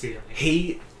sincerely.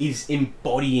 He is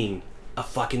embodying a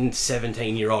fucking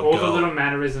 17-year-old All girl. the little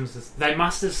mannerisms. They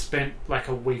must have spent like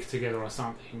a week together or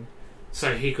something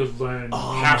so he could learn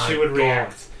how she would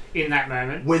react in that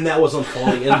moment. When that was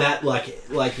unfolding, and that, like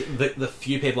the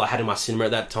few people I had in my cinema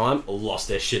at that time lost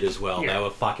their shit as well. Yeah. They were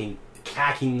fucking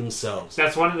cacking themselves.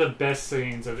 That's one of the best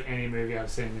scenes of any movie I've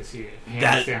seen this year.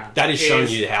 Hands down. That is showing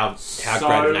you how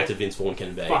great an actor Vince Vaughn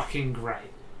can be. Fucking great.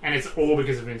 And it's all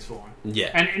because of Vince Vaughn.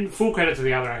 Yeah. And full credit to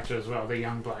the other actor as well, the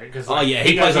young bloke. Cause, like,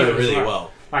 he plays it really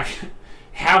well. Like,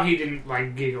 how he didn't,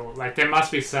 like, giggle. Like, there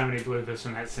must be so many bloopers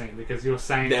from that scene, because you're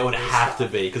saying... There would have to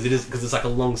be, because it's like a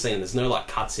long scene. There's no, like,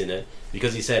 cuts in it,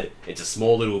 because he said it's a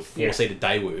small little four-seater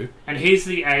Daewoo. And he's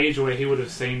the age where he would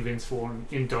have seen Vince Vaughn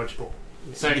in Dodgeball.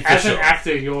 So as an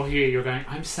actor, you're here, you're going,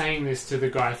 I'm saying this to the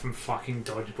guy from fucking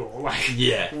Dodgeball.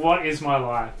 Like, what is my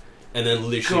life? And then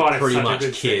literally pretty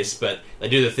much kiss, but they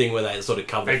do the thing where they sort of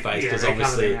cover their face, because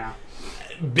obviously a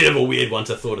bit of a weird one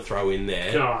to sort of throw in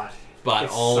there. God.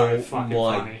 But so my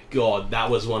funny. god,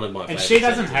 that was one of my favourites. And she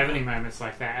doesn't have any moments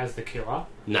like that as the killer.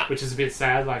 No. Which is a bit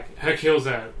sad. Like, her kills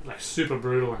are like super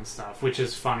brutal and stuff, which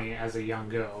is funny as a young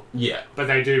girl. Yeah. But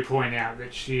they do point out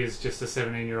that she is just a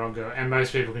 17-year-old girl, and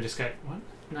most people can just go, what?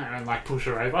 No, and like push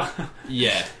her over.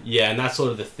 yeah, and that's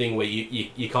sort of the thing where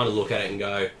you kind of look at it and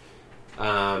go,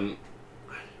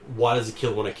 why does the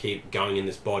killer want to keep going in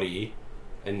this body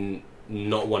and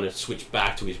not want to switch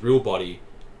back to his real body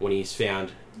when he's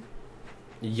found,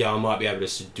 I might be able to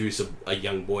seduce a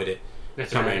young boy to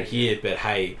come around here, but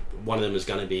hey, one of them is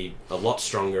going to be a lot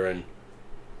stronger, and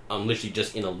I'm literally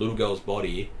just in a little girl's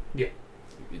body. Yeah.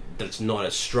 That's not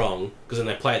as strong, because then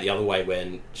they play it the other way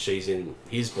when she's in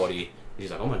his body. He's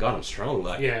like, oh my god, I'm strong.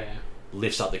 Like,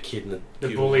 lifts up the kid and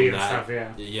the bully and stuff,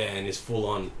 Yeah, and is full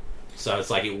on. So it's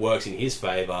like it works in his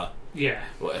favour. Yeah.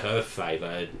 Well, her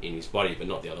favour in his body, but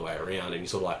not the other way around. And you're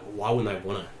sort of like, why wouldn't they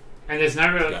want to? And there's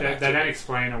no real... They don't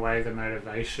explain away the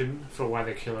motivation for why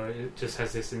the killer just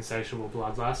has this insatiable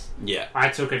bloodlust. Yeah. I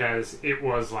took it as it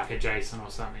was like a Jason or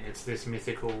something. It's this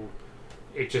mythical...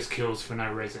 It just kills for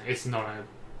no reason. It's not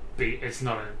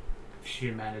a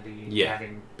humanity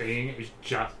having being.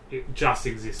 It just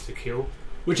exists to kill.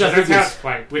 Which I think is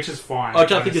played, which is fine.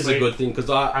 Which I think is a good thing, because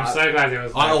I'm so glad there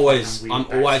was. I'm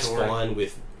always fine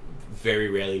with very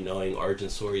rarely knowing origin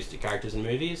stories to characters in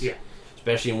movies. Yeah.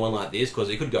 especially in one like this, because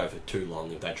it could go for too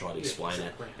long if they try to explain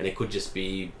exactly. it, and it could just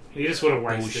be you just would have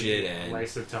bullshit and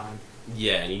waste of time.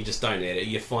 Yeah, and you just don't need it.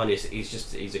 You find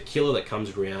he's a killer that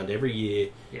comes around every year,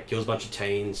 kills a bunch of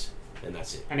teens, and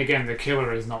that's it. And again, the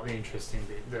killer is not the interesting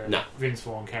bit. The No. Vince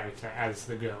Vaughn character as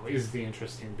the girl is the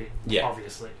interesting bit. Yeah.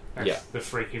 Obviously. That's the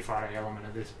Freaky Friday element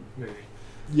of this movie.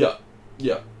 Yeah,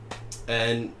 yeah.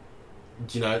 And,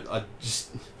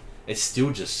 it's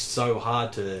still just so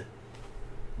hard to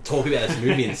talk about this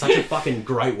movie in such a fucking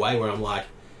great way where I'm like,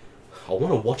 I want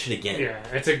to watch it again. Yeah,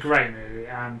 it's a great movie.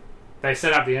 They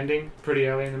set up the ending pretty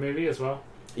early in the movie as well.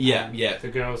 Yeah. The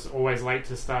girl's always late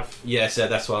to stuff. Yeah, so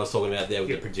that's what I was talking about there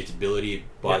with the predictability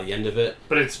by the end of it.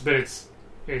 But it's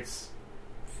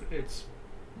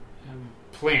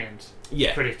planned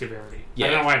predictability. Yeah. I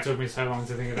don't know why it took me so long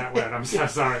to think of that word. I'm so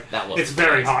sorry. It's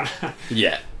very hot.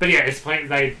 Yeah. But yeah, it's planned.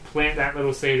 They plant that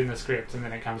little seed in the script, and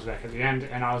then it comes back at the end,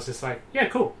 and I was just like, yeah,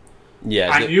 cool.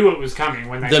 Yeah, I knew it was coming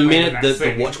when they. The minute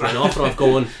the watch went off, and I've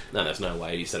gone, no, there's no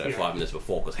way. He said it 5 minutes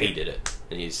before because he did it,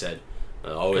 and he said, "I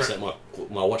always set my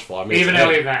watch 5 minutes." Even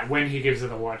earlier that, when he gives her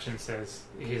the watch and says,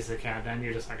 "Here's the countdown,"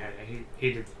 you're just like, "Okay,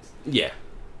 he did this." Yeah,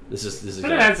 this is.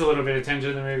 But it adds a little bit of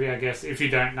tension to the movie, I guess. If you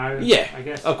don't know, I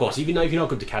guess of course. If you're not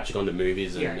good to catching on to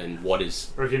movies and what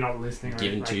is, or if you're not listening,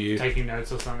 given or to you, taking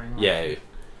notes or something.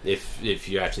 If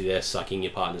you're actually there sucking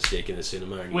your partner's dick in the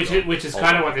cinema, and which is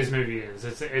kind of what this movie is.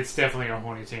 It's definitely a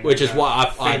horny teen. Which is why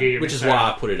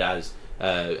I put it as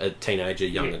a teenager,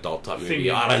 young adult type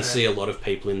movie. I don't see a lot of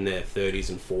people in their 30s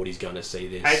and 40s going to see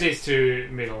this. I had these two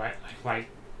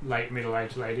late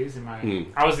middle-aged ladies in my.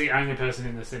 I was the only person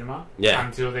in the cinema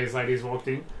until these ladies walked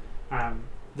in.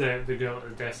 The girl at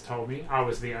the desk told me I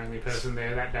was the only person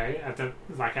there that day at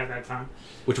that time.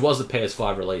 Which was the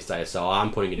PS5 release day, so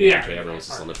I'm putting it down to everyone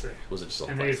else on the. Was it just on?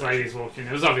 And these ladies walked in.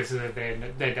 It was obviously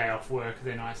their day off work.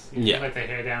 They're nice. Let their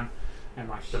hair down, and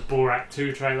the Borat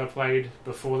 2 trailer played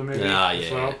before the movie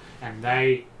as well, and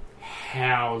they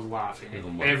howled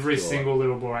laughing every single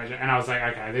little Borat. And I was like,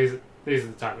 okay, these are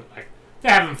the type of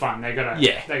they're having fun. They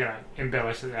gotta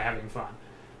embellish that they're having fun.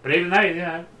 But even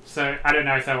they, so I don't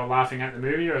know if they were laughing at the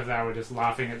movie or if they were just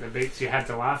laughing at the beats you had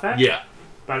to laugh at. Yeah.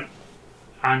 But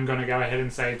I'm going to go ahead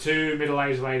and say 2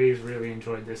 middle-aged ladies really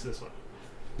enjoyed this as well.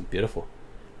 Beautiful.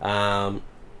 And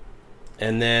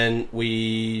then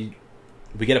we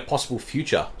get a possible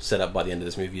future set up by the end of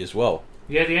this movie as well.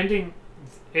 Yeah, the ending,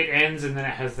 it ends and then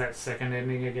it has that second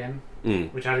ending again,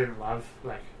 which I didn't love.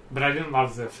 But I didn't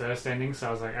love the first ending, so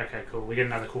I was like, okay, cool. We get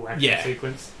another cool action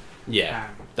sequence. Yeah,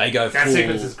 they go that full,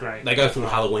 sequence is great. They go full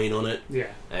Halloween on it.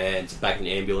 Yeah, and it's back in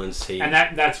the ambulance. And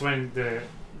that's when the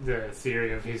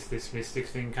theory of this mystic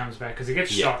thing comes back, because he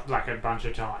gets shot a bunch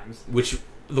of times. Which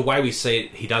the way we see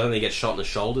it, he doesn't only get shot in the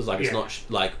shoulders. It's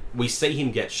not we see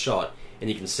him get shot, and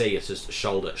you can see it's just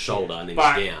shoulder, and then he's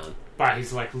down. But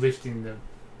he's lifting the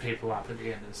people up at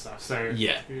the end and stuff. So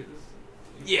it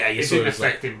didn't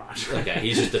affect him much. Okay,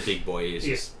 he's just a big boy. He's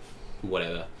just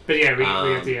whatever. But we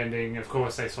get the ending. Of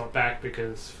course, they swap back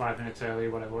because 5 minutes early,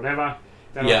 whatever.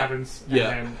 That all happens.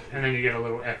 And then you get a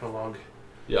little epilogue.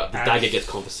 Yeah, the dagger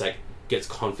gets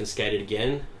confiscated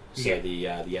again. So the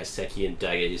Aztecian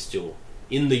dagger is still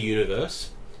in the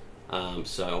universe.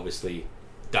 So obviously,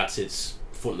 that's its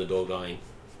foot in the door going,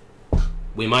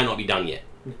 we might not be done yet.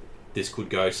 This could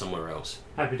go somewhere else.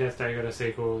 Happy Death Day got a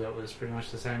sequel that was pretty much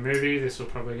the same movie. This will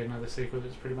probably get another sequel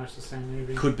that's pretty much the same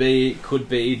movie. Could be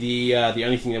the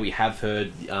only thing that we have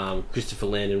heard. Christopher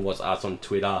Landon was asked on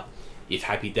Twitter if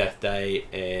Happy Death Day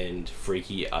and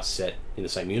Freaky are set in the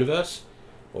same universe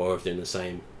or if they're in the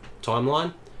same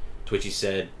timeline. To which he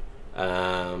said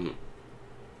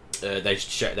they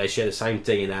share the same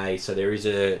DNA, so there's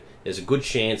a good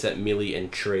chance that Millie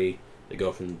and Tree, the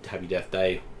girl from Happy Death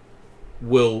Day,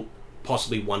 will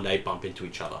possibly one day bump into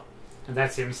each other. And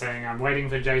that's him saying, I'm waiting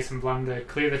for Jason Blum to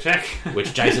clear the check.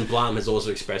 Which Jason Blum has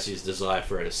also expressed his desire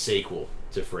for a sequel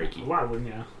to Freaky. Why wouldn't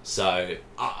you? So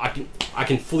I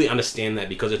can fully understand that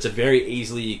because it's a very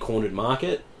easily cornered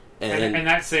market. And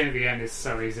that scene at the end is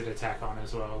so easy to tack on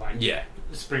as well.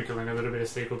 Sprinkling a little bit of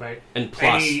sequel bait. And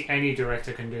plus, any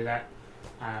director can do that.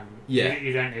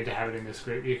 You don't need to have it in the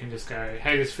script. You can just go,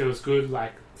 hey, this feels good.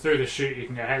 Through the shoot, you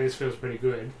can go, hey, this feels pretty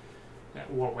good.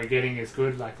 What we're getting is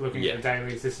good. Looking at the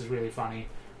dailies, this is really funny.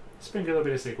 Sprinkle a little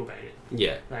bit of sequel bait in.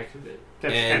 Yeah. That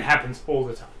happens all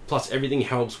the time. Plus, everything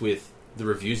helps with the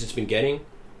reviews it's been getting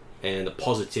and the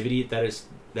positivity that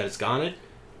it's garnered.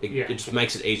 It just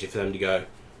makes it easier for them to go,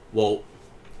 well,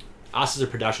 us as a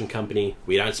production company,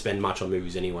 we don't spend much on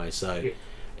movies anyway, so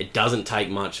it doesn't take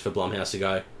much for Blumhouse to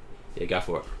go, go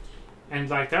for it. And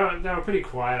they were pretty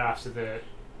quiet after the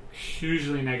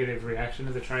hugely negative reaction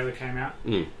to the trailer came out.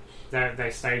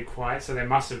 they stayed quiet, so they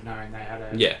must have known they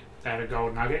had a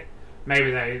gold nugget.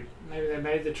 Maybe they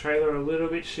made the trailer a little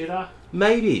bit shitter.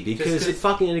 Maybe because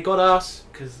it got us.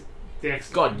 Because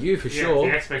got you for sure.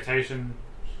 The expectation.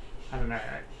 I don't know.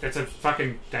 That's a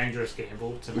fucking dangerous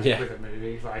gamble to make with a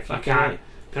movie. Like you can't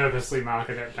purposely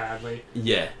market it badly.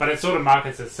 Yeah. But it sort of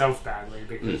markets itself badly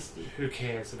because who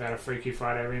cares about a Freaky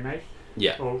Friday remake?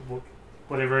 Yeah. Or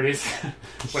whatever it is,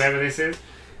 whatever this is.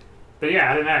 But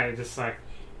yeah, I don't know. Just like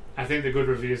I think the good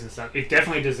reviews and stuff. It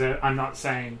definitely deserves. I'm not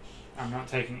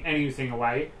taking anything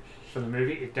away from the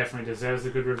movie. It definitely deserves the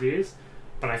good reviews.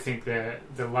 But I think the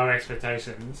low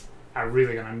expectations are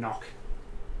really going to knock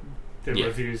the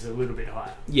reviews a little bit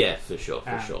higher. Yeah, for sure.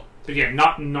 But yeah,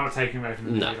 not taking away from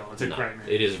the movie at all. It's a great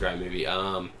movie. It is a great movie.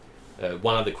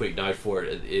 One other quick note for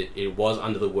it. It was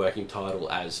under the working title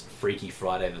as Freaky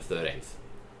Friday the 13th.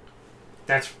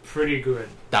 That's pretty good.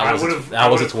 That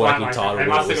was its working title when it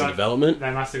was in development.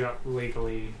 They must have got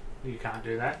legally. You can't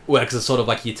do that. Well, because it's sort of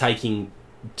like you're taking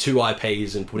two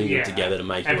IPs and putting them together to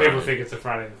make. And people think it's a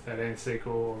Friday the 13th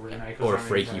sequel or remake or a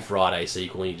Freaky Friday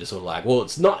sequel, and you're just sort of like, well,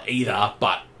 it's not either.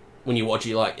 But when you watch it,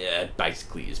 you're like, yeah, it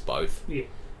basically is both. Yeah.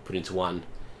 Put into one.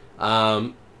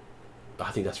 I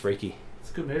think that's freaky.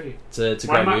 It's a good movie. It's a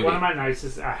great movie. One of my notes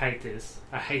is I hate this.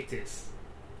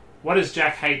 What does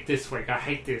Jack hate this week? I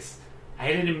hate this. I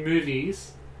hate it in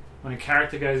movies when a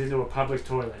character goes into a public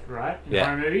toilet, right? In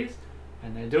horror movies,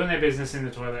 and they're doing their business in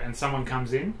the toilet, and someone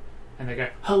comes in, and they go,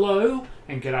 hello,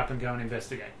 and get up and go and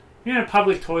investigate. You're in a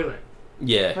public toilet.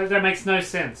 Yeah. That makes no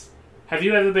sense. Have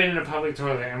you ever been in a public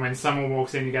toilet, and when someone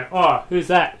walks in, you go, oh, who's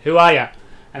that? Who are you?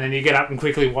 And then you get up and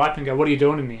quickly wipe and go, what are you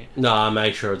doing in there? No, I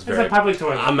make sure it's a public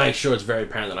toilet. I make sure it's very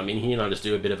apparent that I'm in here, and I just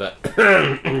do a bit of a...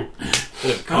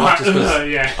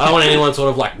 I don't want anyone sort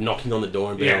of like knocking on the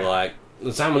door and being like,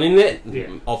 there's someone in there?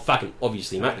 Yeah. Oh, fucking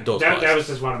obviously, mate. The door's closed. That was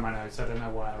just one of my notes. I don't know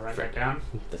why I wrote that down.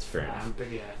 That's fair enough. But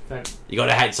yeah. You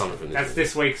gotta hate something from this. That's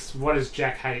this week's What Does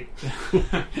Jack Hate?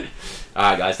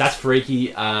 Alright, guys. That's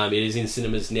Freaky. It is in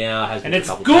cinemas now. And it's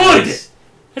good! Days.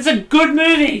 It's a good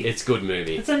movie! It's a good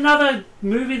movie. It's another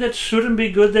movie that shouldn't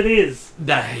be good that is.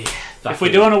 If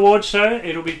we do an award show,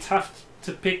 it'll be tough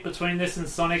to pick between this and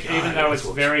Sonic, even though it's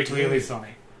very clearly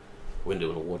Sonic. We're going to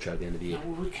do an award show at the end of the year.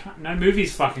 No, we can't. No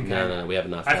movies fucking came. No, we have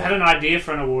enough I've had an idea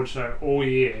for an award show all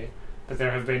year, but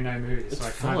there have been no movies. It's so I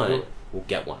fine. can't do it. We'll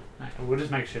get one. Okay, we'll just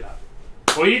make shit up.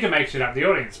 Or you can make shit up, the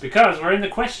audience, because we're in the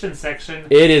question section.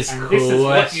 It is and question this is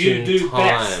what you do time.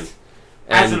 best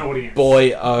as an audience.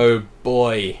 Boy, oh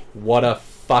boy, what a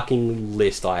fucking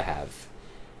list I have.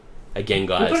 Again,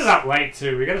 guys. We put it up late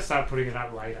too. We got to start putting it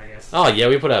up late, I guess. Oh yeah,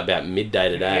 we put it up about midday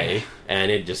today, and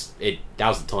that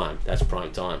was the time. That's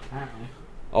prime time. Apparently.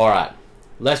 Alright,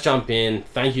 let's jump in.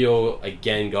 Thank you all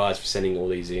again, guys, for sending all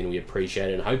these in. We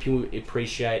appreciate it, and hope you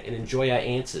appreciate and enjoy our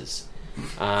answers.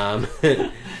 Such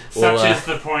is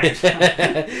the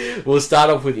point. We'll start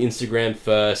off with Instagram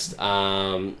first.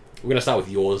 We're going to start with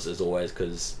yours, as always,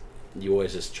 because you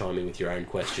always just chime in with your own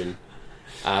question,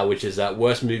 which is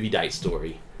worst movie date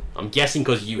story. I'm guessing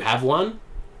because you have one?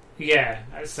 Yeah,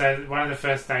 so one of the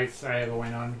first dates I ever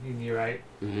went on in year 8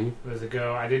 was a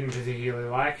girl I didn't particularly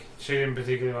like. She didn't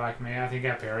particularly like me. I think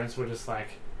our parents were just like,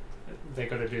 they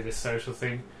got to do this social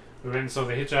thing. We went and saw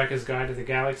The Hitchhiker's Guide to the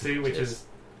Galaxy, which is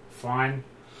fine.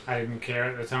 I didn't care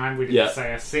at the time. We didn't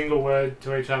say a single word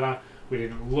to each other. We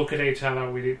didn't look at each other.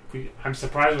 I'm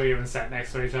surprised we even sat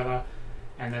next to each other.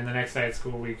 And then the next day at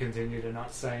school, we continued to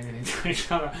not say anything to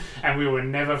each other. And we were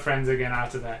never friends again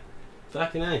after that.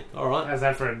 Fucking A. Alright. How's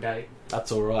that for a date?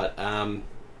 That's alright.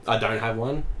 I don't have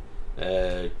one.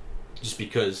 Just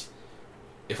because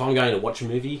if I'm going to watch a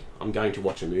movie, I'm going to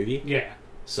watch a movie. Yeah.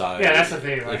 So yeah, that's the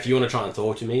thing. Like, if you want to try and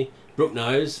talk to me, Brooke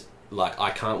knows, like,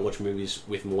 I can't watch movies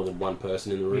with more than one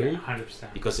person in the room. Yeah,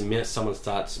 100%. Because the minute someone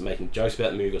starts making jokes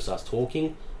about the movie or starts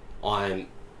talking, I'm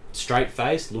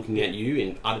straight-faced, looking at you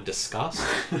in utter disgust,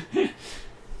 and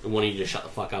wanting you to shut the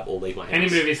fuck up or leave my house. Any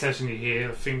movie session you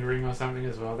hear fingering or something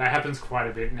as well, that happens quite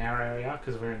a bit in our area,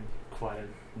 because we're in quite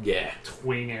a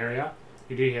tween area.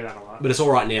 You do hear that a lot. But it's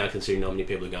alright now, considering how many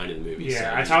people are going to the movies.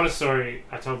 Yeah, so. I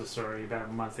told the story about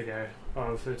a month ago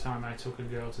of the time I took a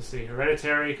girl to see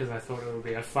Hereditary, because I thought it would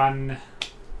be a fun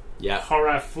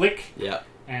horror flick. Yeah.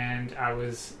 And I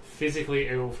was physically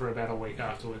ill for about a week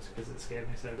afterwards because it scared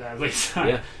me so badly. So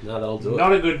yeah, no, that'll do it.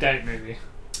 Not a good date movie.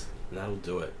 That'll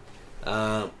do it.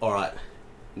 Alright.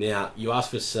 Now, you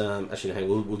asked for some... Actually,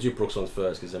 no, we'll do Brooke's ones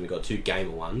first, because then we've got 2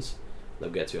 gamer ones that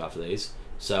we'll get to after these.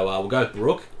 So we'll go with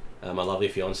Brooke, my lovely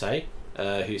fiancée,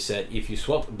 who said, if you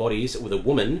swapped bodies with a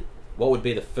woman, what would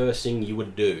be the first thing you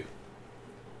would do?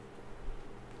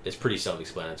 It's pretty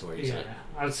self-explanatory, isn't Yeah, it?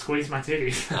 I'd squeeze my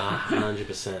titties.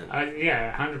 100%.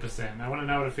 Yeah, 100%. I want to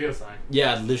know what it feels like.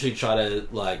 Yeah, I'd literally try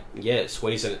to,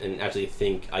 squeeze it and actually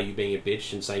think, are you being a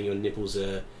bitch and saying your nipples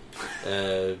are,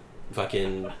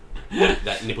 fucking,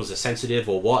 that nipples are sensitive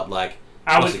or what? Like,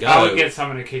 I would get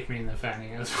someone to kick me in the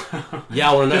fanny as well.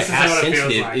 Yeah, I want to know Just to how see what it feels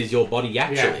sensitive like. is your body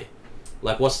actually. Yeah.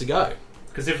 Like, what's the go?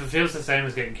 Because if it feels the same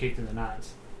as getting kicked in the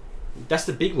nuts, That's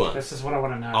the big one. that's just what I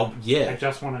want to know. Oh, yeah. I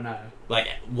just want to know. Like,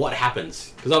 what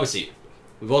happens? Because obviously,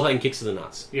 we've all taken kicks to the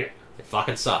nuts. Yeah, It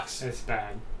fucking sucks. it's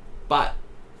bad. But,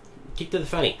 kick to the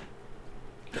fanny.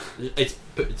 It's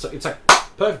like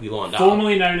perfectly lined up.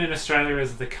 Formerly known in Australia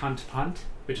as the cunt punt,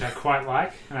 which I quite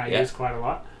like and I Yeah. use quite a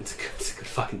lot. It's a good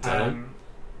fucking term.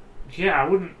 Yeah, I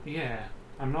wouldn't. Yeah,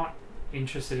 I'm not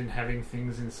interested in having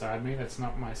things inside me. That's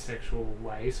not my sexual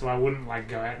way. So I wouldn't like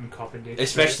go out and cop a dick.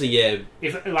 Especially, yeah.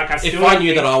 If If I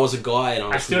knew that I was a guy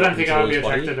and I still don't think I would be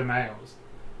attracted to males.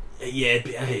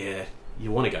 Yeah.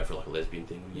 You want to go for like a lesbian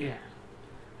thing. Yeah.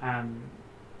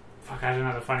 Fuck, I had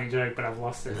another funny joke, but I've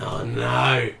lost it. Oh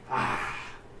no.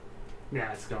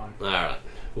 Yeah, it's gone. All right,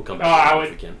 we'll come back. I to would-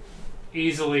 it if we can.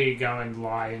 Easily go and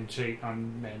lie and cheat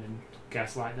on men and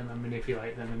gaslight them and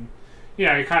manipulate them, and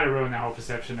you kind of ruin their whole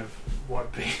perception of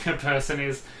what being a person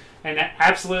is, and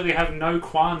absolutely have no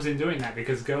qualms in doing that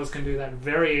because girls can do that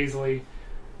very easily.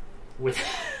 With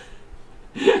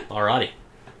Alrighty,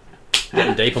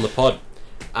 getting deep on the pod.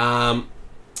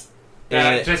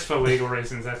 Just for legal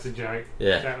reasons, that's a joke.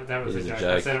 Yeah, that was a joke.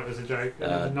 I said it was a joke,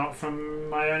 not from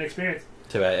my own experience.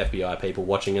 To our FBI people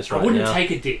watching us right now, I wouldn't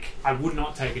take a dick. I would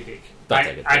not take a dick. Don't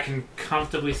take a dick. I can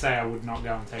comfortably say I would not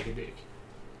go and take a dick.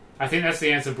 I think that's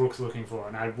the answer Brooke's looking for,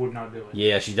 and I would not do it.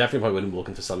 Yeah, she definitely probably wouldn't be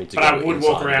looking for something to. But go I would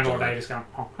inside walk around the all vagina. day just going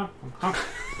honk, honk, honk, honk.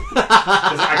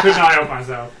 'Cause I could not help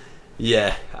myself.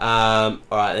 Yeah. All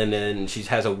right, and then she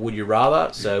has a would you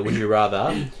rather. So would you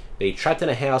rather be trapped in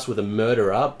a house with a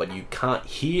murderer but you can't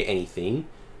hear anything,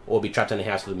 or be trapped in a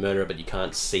house with a murderer but you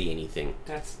can't see anything?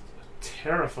 That's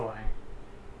terrifying.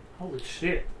 Holy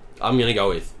shit. I'm gonna go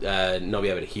with not be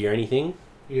able to hear anything.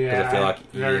 Yeah, Because I feel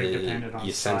like very dependent on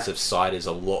your sight. sense of sight is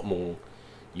a lot more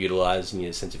utilised than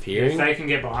your sense of If hearing. they can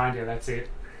get behind you, that's it.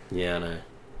 Yeah, I know.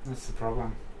 That's the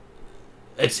problem.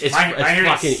 It's My hearing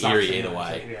fucking sucks eerie anyway, either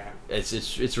way. so, yeah.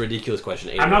 It's a ridiculous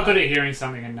question. Either I'm not way. good at hearing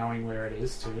something and knowing where it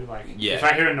is too. Like, Yeah. if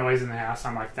I hear a noise in the house,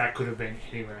 I'm like, that could have been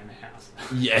anywhere in the house.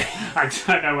 Yeah, I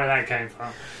don't know where that came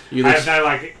from. you I look- have no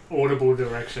like audible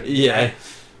direction. yeah.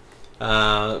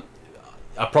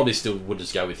 I probably still would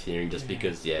just go with hearing, just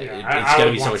because I it's going to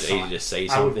would be so want much sight. easier to see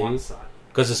I would something. want sight.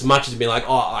 Because as much as being like,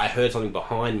 oh, I heard something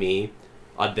behind me,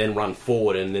 I'd then run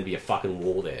forward and there'd be a fucking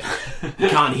wall there. You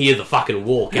can't hear the fucking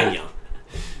wall, can you?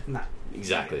 No.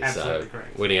 Exactly. Absolutely So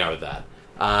correct. we're gonna go with that.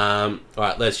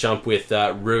 Alright, let's jump with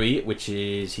Rui, which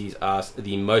is he's asked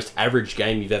the most average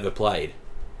game you've ever played.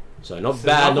 So not So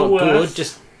bad, not not the good, worst.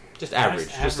 just average.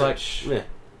 Just average. like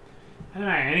I don't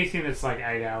know, anything that's like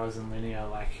 8 hours and linear,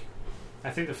 like I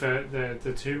think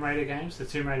the Tomb Raider games, the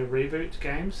Tomb Raider reboot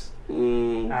games,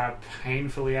 are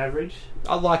painfully average.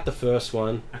 I like the first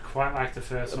one, I quite like the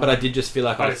first one. but I did just feel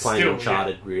like But I was it's playing still,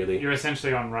 Uncharted. Really, You're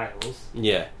essentially on rails.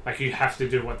 yeah, Like you have to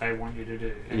do what they want you to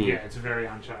do. And Mm. yeah, it's very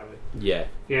Uncharted. yeah.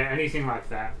 Yeah, anything like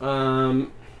that.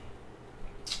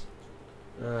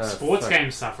 Sports fuck.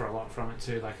 games suffer a lot from it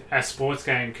too. Like a sports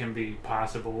game can be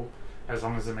passable as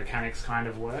long as the mechanics kind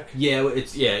of work. Yeah, it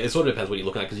sort of depends what you're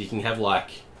looking at, because you can have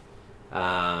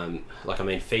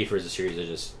FIFA as a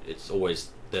series it's always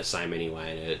the same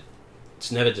anyway, and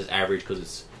it's never just average, because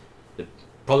it's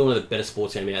probably one of the better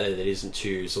sports games out there that isn't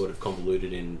too sort of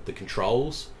convoluted in the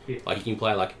controls. Yeah. Like you can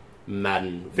play like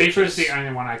Madden. which FIFA is the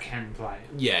only one I can play.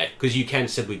 Yeah, because you can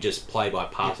simply just play by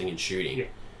passing and shooting. Yeah.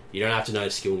 You don't have to know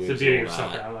skill It's moves the beauty and of all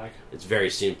soccer. that. I like. It's very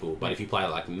simple. But if you play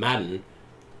like Madden,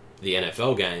 the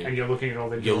NFL game, And you're looking at all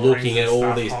the. you're drawings looking at and all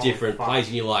stuff. these Holy different fuck. plays,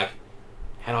 and you're like,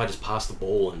 how do I just pass the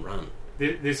ball and run?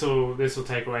 This will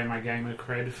take away my gamer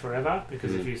cred forever,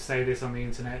 because Mm. if you say this on the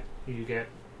internet, you get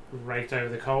raked over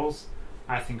the coals.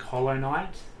 I think Hollow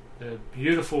Knight,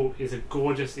 is a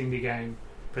gorgeous indie game,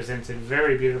 presented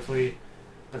very beautifully,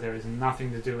 but there is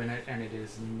nothing to do in it, and it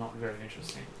is not very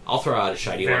interesting. I'll throw out a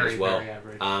shady one Very, as well. very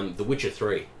average. The Witcher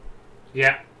 3.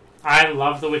 Yeah, I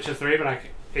love The Witcher 3, but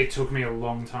it took me a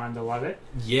long time to love it.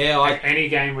 Yeah, Like any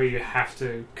game where you have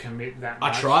to commit that I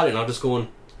much. tried it and I've just gone,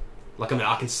 like, I mean,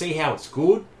 I can see how it's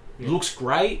good, Yeah. it looks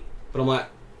great, but I'm like,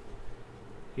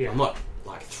 Yeah. I'm not,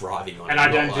 like, thriving on it. And I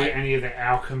I'm don't not, do like- any of the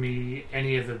alchemy,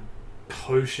 any of the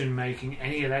potion making,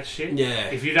 any of that shit. Yeah.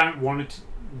 If you don't want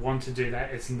to do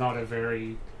that, it's not a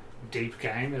very deep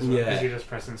game as well, Yeah. because you're just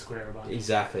pressing square a bunch.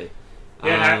 Exactly.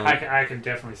 Yeah, I can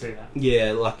definitely see that.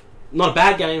 Yeah, like, not a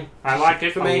bad game. I like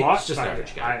it for a me. lot. It's just an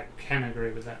average game. I can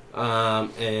agree with that.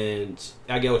 And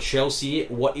our girl Chelsea,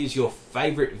 what is your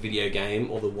favourite video game,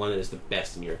 or the one that is the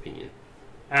best in your opinion?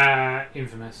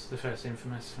 Infamous. The first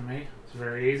Infamous for me. It's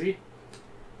very easy.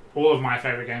 All of my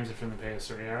favourite games are from the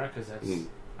PS3 era because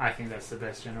I think that's the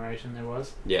best generation there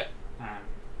was. Yeah.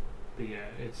 But yeah,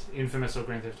 it's Infamous or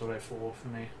Grand Theft Auto 4 for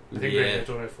me. I think Grand Theft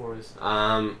Auto 4 is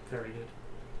very good.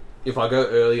 If I go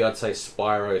early, I'd say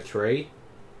Spyro 3.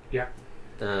 Yeah.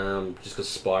 Just because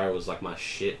Spyro was like my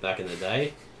shit back in the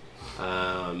day.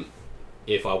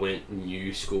 If I went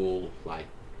new school, like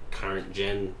current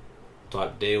gen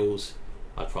type deals,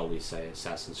 I'd probably say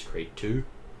Assassin's Creed 2.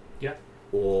 Yeah.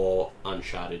 Or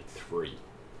Uncharted 3.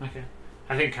 Okay.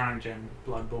 I think current gen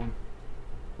Bloodborne.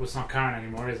 Well, it's not current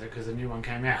anymore, is it? Because the new one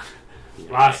came out.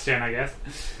 Yeah. Last gen, I guess.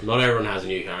 Not everyone has a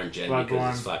new current gen Bloodborne.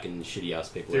 because it's fucking shitty ass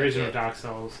people. The original Dark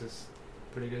Souls is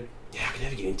pretty good. Yeah, I could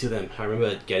never get into them. I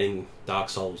remember getting Dark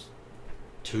Souls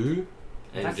 2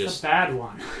 and That's just... the bad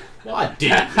one. Well, I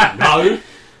didn't know.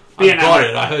 I got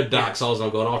it. I heard Dark Souls and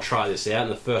I'm going, I'll try this out.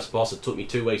 And the first boss, it took me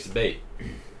 2 weeks to beat.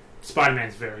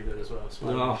 Spider-Man's very good as well.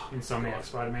 Insomniac God.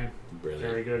 Spider-Man. Brilliant.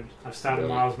 Very good. I've started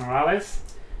Brilliant. Miles Morales.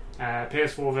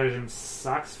 PS4 version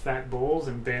sucks, fat balls,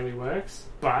 and barely works.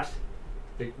 But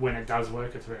when it does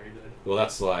work, it's very good. Well,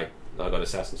 that's like... I got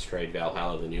Assassin's Creed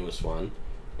Valhalla, the newest one.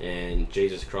 And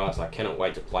Jesus Christ, I cannot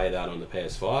wait to play that on the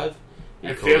PS5.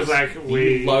 It feels like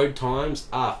the load times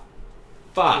are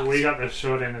fucked. We got the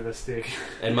short end of the stick.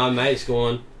 And my mate's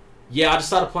going, yeah, I just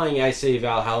started playing AC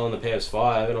Valhalla on the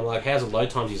PS5, and I'm like, how's the load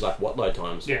times? He's like, what load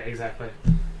times? Yeah, exactly.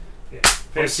 Yeah.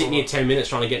 I'm sitting here 10 minutes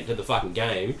trying to get into the fucking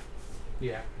game.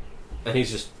 Yeah. And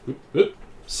he's just whoop,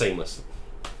 seamless.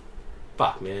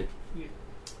 Fuck, man. Yeah.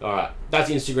 Alright, that's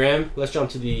Instagram. Let's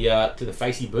jump to the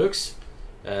Facey books,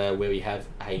 where we have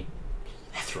a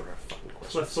plethora of fucking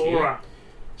questions. Here.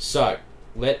 So,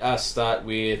 let us start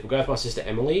with, we'll go with my sister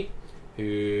Emily,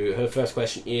 who, her first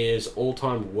question is,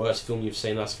 all-time worst film you've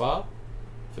seen thus far?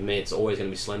 For me, it's always going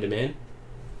to be Slender Man.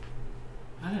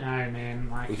 I don't know, man.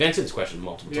 Like, we've answered this question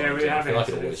multiple times. Yeah, we have. I feel like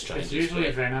it always changes. It's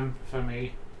usually Venom for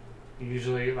me.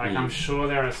 Usually, like, I'm sure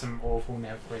there are some awful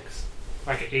Netflix.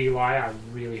 Like Eli, I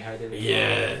really hated it.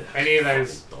 Yeah. Any of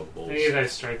those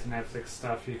straight to Netflix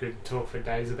stuff you could talk for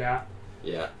days about.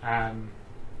 Yeah.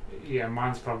 Yeah,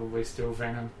 mine's probably still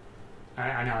Venom.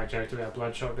 I know I joked about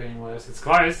Bloodshot being worse. It's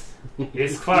close.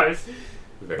 It's close.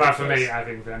 But for me, I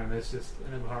think Venom is just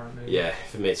an abhorrent movie. Yeah,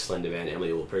 for me it's Slender Man.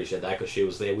 Emily will appreciate that because she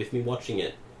was there with me watching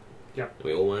it. Yep. And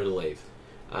we all wanted to leave.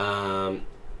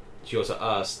 She also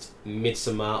asked,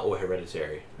 Midsommar or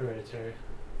Hereditary? Hereditary.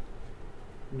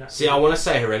 No. See, I want to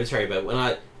say Hereditary, but when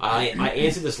I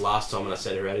answered this last time and I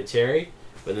said Hereditary,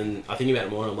 but then I think about it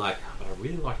more and I'm like, but I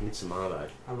really like Midsommar though.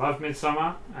 I love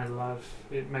Midsommar. I love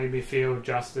it. Made me feel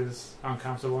just as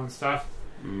uncomfortable and stuff.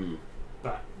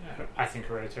 But I think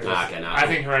Hereditary. I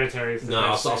think Hereditary is the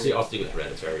best. I'll stick with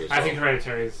Hereditary as well. I think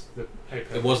Hereditary is the.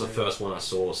 It was the first one I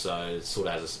saw, so it sort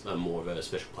of has a more of a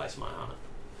special place in my heart.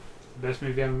 Best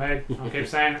movie ever made. I'll keep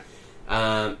saying it.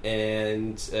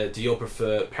 And do you all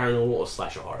prefer paranormal or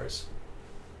slasher horrors?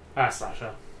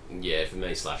 Slasher. Yeah, for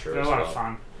me, slasher They're as a lot well. of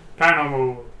fun.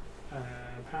 Paranormal.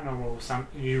 Some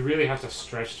you really have to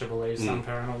stretch to believe some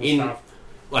paranormal stuff.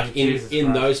 Like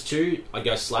in those two, I'd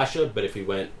go slasher. But if we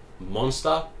went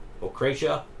monster or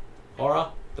creature horror,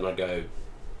 then I'd go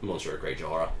monster or creature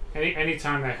horror. Any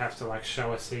time they have to like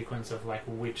show a sequence of like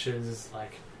witches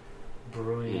like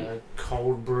brewing a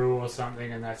cold brew or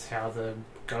something, and that's how the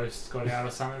ghosts got out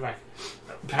or something. Like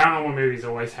paranormal movies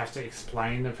always have to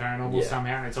explain the paranormal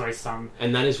somehow, and it's always some.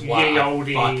 And that is why I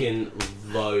fucking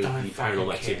loathe the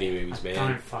Paranormal Activity movies, man. I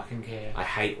don't fucking care. I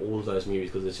hate all of those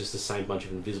movies because it's just the same bunch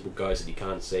of invisible ghosts that you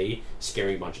can't see,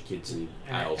 scaring a bunch of kids and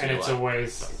adults. And it's like,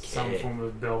 always some form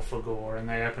of Belphegor, and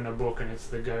they open a book and it's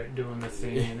the goat doing the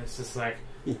thing, and it's just like,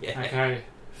 okay,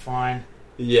 fine.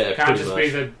 Yeah, it can't just be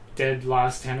the dead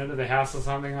last tenant of the house or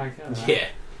something like that. Yeah.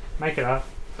 Make it up.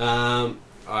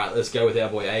 Alright, let's go with our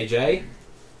boy AJ.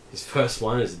 His first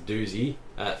one is a doozy.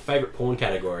 Favourite porn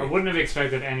category? I wouldn't have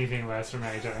expected anything less from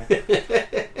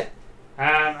AJ.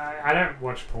 I don't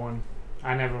watch porn.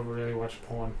 I never really watch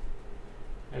porn.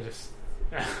 I just...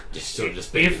 just sort of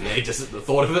just being there, just at the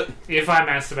thought of it? If I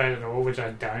masturbate at all, which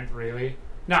I don't really...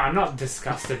 No, I'm not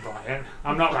disgusted by it.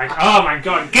 I'm not like, oh my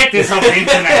god, get this off the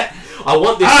internet! I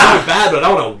want this so bad, but I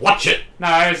don't want to watch it!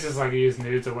 No, it's just like use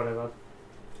nudes or whatever.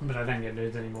 But I don't get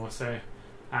nudes anymore, so...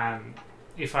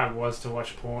 if I was to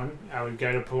watch porn, I would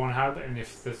go to Pornhub, and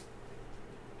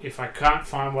if I can't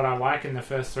find what I like in the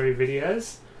first 3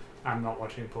 videos, I'm not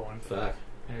watching porn. Fuck.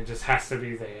 And it just has to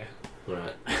be there.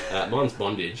 Right. Mine's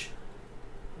bondage.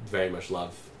 Very much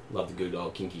love Love the good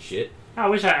old kinky shit. I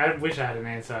wish I had an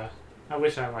answer. I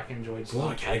wish I enjoyed. There's a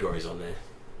lot of categories on there.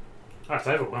 Oh, it's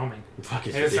overwhelming. Fuck,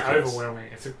 it's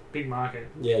overwhelming. It's a big market.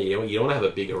 Yeah, you don't want to have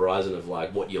a big horizon of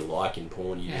what you like in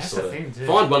porn. You just sort of too.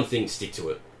 Find one thing, stick to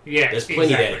it. Yeah, there's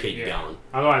plenty there to keep you going.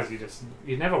 Otherwise,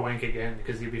 you'd never wank again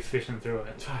because you'd be fishing through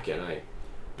it. Fucking eh.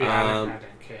 Yeah, I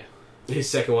don't care. His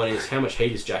second one is, how much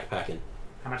heat is Jack packing?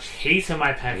 How much heat am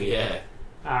I packing?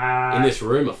 Yeah. In this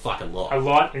room, a fucking lot. A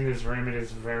lot in this room. It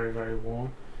is very, very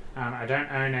warm. I don't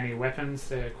own any weapons.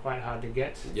 They're quite hard to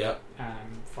get. Yep.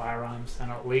 Firearms are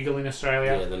not legal in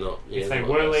Australia. Yeah, they're not. Yeah, if they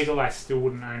were legal, I still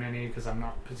wouldn't own any because I'm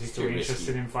not particularly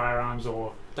interested in firearms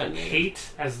or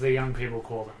heat, as the young people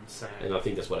call them. So, and I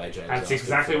think that's what AJ was That's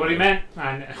exactly what he meant.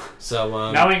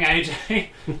 So, knowing AJ,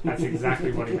 that's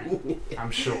exactly what he meant.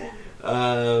 I'm sure.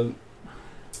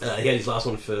 He had his last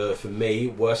one for me.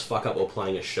 Worst fuck up while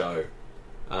playing a show.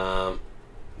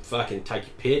 Fucking take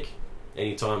your pick.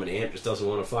 Anytime an amp just doesn't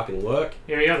want to fucking work.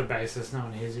 Yeah, you're the bassist. No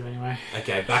one hears you anyway.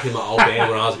 Okay, back in my old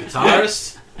band when I was a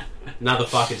guitarist. Another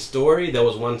fucking story. There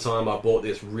was one time I bought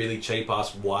this really cheap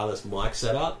ass wireless mic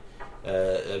setup,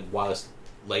 a wireless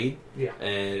lead. Yeah.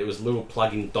 And it was a little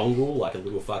plug-in dongle, like a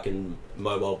little fucking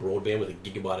mobile broadband with a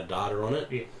gigabyte of data on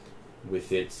it. Yeah.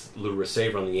 With its little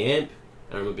receiver on the amp.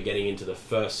 I remember getting into the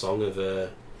first song of it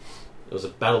was a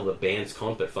Battle of the Bands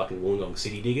comp at fucking Wollongong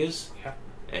City Diggers. Yeah.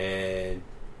 And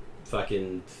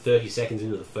fucking 30 seconds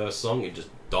into the first song, it just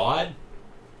died.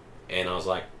 And I was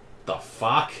like, the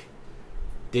fuck?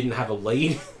 Didn't have a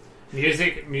lead.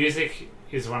 Music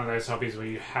is one of those hobbies where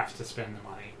you have to spend the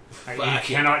money. You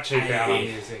cannot cheap out on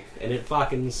music. And it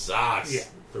fucking sucks. Yeah.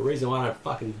 The reason why I don't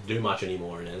fucking do much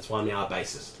anymore, and that's why I'm now a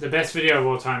bassist. The best video of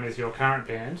all time is your current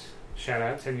band. Shout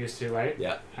out, 10 Years Too Late.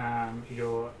 Yeah.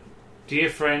 Your dear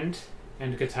friend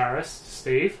and guitarist,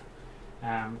 Steve,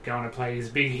 going to play his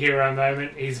big hero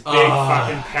moment, his big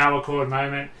fucking power chord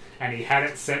moment, and he had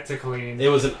it set to clean. It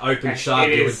was an open shot.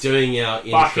 We were doing our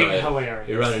intro. Fucking hilarious.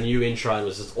 We wrote a new intro, and it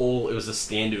was the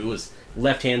standard. It was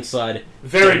left hand side.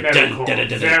 Very metalcore.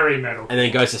 Very metal. And then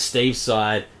it goes to Steve's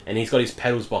side, and he's got his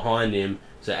pedals behind him.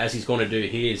 So as he's going to do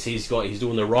his, he's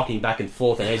doing the rocking back and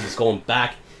forth, and as he's going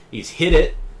back, he's hit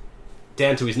it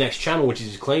down to his next channel, which is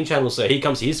his clean channel. So he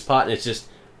comes to his part, and it's just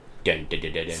dun, dun,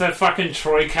 dun, dun, dun. So fucking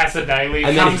Troy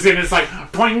Cassadaly comes in, it's like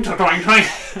poing, toing,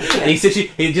 toing. And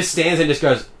he just stands and just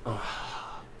goes, oh.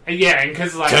 Yeah, and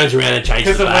because turns around and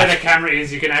changes because of where the camera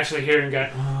is, you can actually hear him go.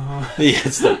 Oh. Yeah,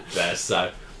 it's the best.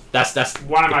 So that's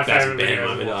one of my favourite band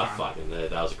videos. Moment. Fucking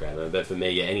that was a great moment. But for me,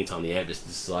 yeah, anytime the amp just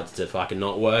decides to fucking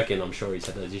not work, and I'm sure he's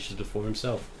had those issues before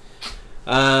himself.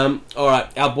 All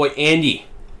right, our boy Andy.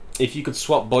 If you could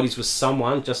swap bodies with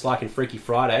someone, just like in Freaky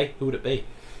Friday, who would it be?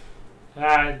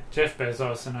 Jeff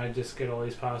Bezos, and I just get all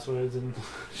his passwords and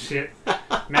shit,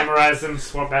 memorize them,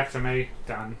 swap back to me,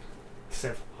 done.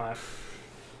 Set for life.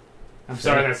 I'm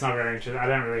sorry, that's not very interesting. I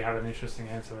don't really have an interesting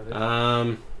answer with it.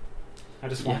 I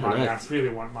just want money. I really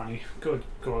want money. Good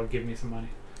God, give me some money.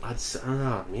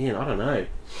 Man, I don't know.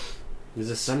 There's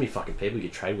just so many fucking people you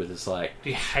trade with. It's like, do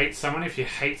you hate someone? If you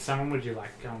hate someone, would you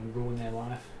go and ruin their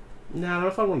life? No, I don't know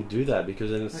if I want to do that,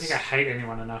 because then I think I hate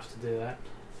anyone enough to do that.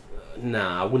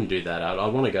 Nah, I wouldn't do that. I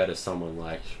want to go to someone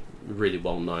really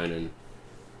well known,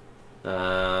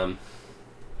 and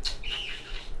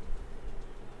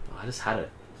I just had it.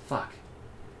 Fuck.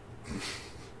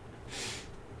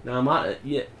 No, I might.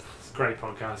 Yeah, it's great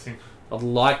podcasting. I'd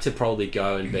like to probably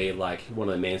go and be like one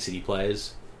of the Man City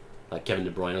players, like Kevin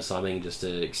De Bruyne or something, just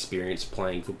to experience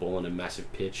playing football on a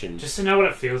massive pitch and just to know what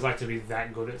it feels like to be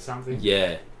that good at something.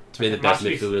 Yeah, to be the best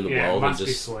midfielder in the world. It must and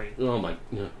just, be sweet. Oh my,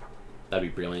 that'd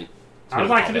be brilliant. I would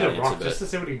like to be The Rock just to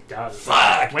see what he does.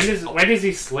 Fuck! When does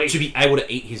he sleep? To be able to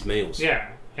eat his meals. Yeah,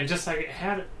 and just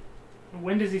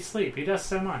when does he sleep? He does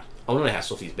so much. I want to know how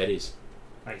soft his bed is.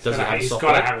 He's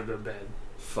got to have a good bed.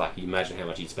 Fuck, you imagine how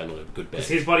much he'd spend on a good bed. Because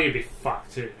his body would be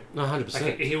fucked too. No,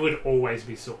 100%. He would always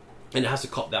be sore. And it has to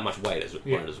cop that much weight on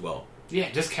it as well. Yeah,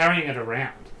 just carrying it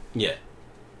around. Yeah.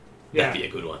 That'd be a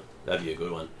good one.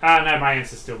 No, my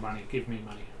answer's still money. Give me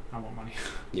money. I want money.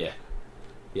 Yeah.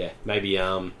 Yeah, maybe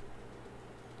a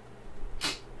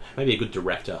good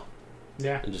director.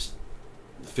 Yeah. And just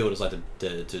feel it as like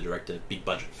to direct a big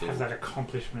budget film. Have that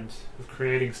accomplishment of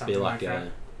creating something like that.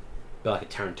 Be like a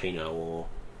Tarantino or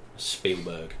a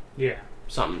Spielberg. Yeah.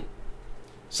 Something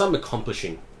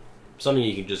accomplishing. Something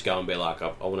you can just go and be like,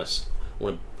 I want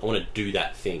to do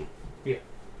that thing. Yeah.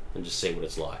 And just see what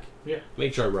it's like. Yeah.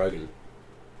 Meet Joe Rogan.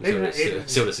 See what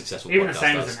a successful podcast does. Even the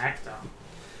same as an actor.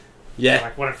 Yeah.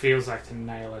 Like what it feels like to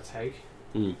nail a take.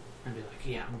 Mm. And be like,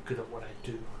 yeah, I'm good at what I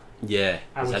do. Yeah,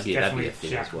 I was that'd be definitely a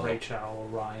thing Jack as well. Reacher or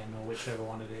Ryan or whichever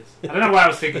one it is. I don't know why I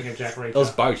was thinking of Jack Reacher. It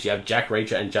was both. You have Jack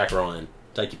Reacher and Jack Ryan.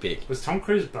 Take your pick. Was Tom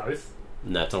Cruise both?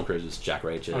 No, Tom Cruise was Jack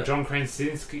Reacher. Oh, John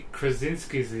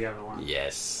Krasinski's the other one.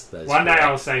 Yes. One day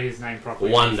I'll say his name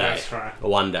properly. One day. First try.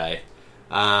 One day.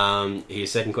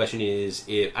 His second question is: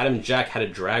 if Adam and Jack had a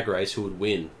drag race, who would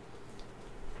win?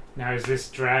 Now, is this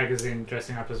drag as in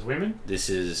dressing up as women? This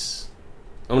is.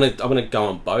 I'm gonna go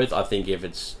on both. I think if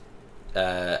it's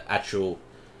actual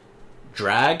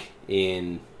drag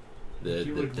in the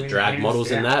drag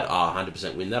models in that, I'll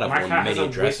 100% win that. I've worn many a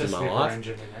dress in my life.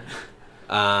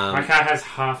 My car has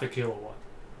half a kilowatt.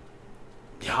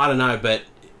 Yeah, I don't know, but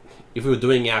if we were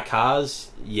doing our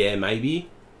cars, yeah, maybe.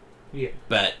 Yeah.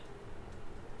 But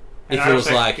And if I it was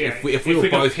also- like yeah, if we were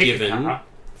could both pick a given car-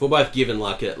 if we're both given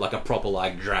like a proper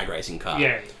like drag racing car,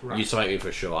 Yeah, right. you take me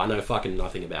for sure. I know fucking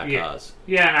nothing about Yeah. cars,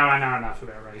 Yeah, no, I know enough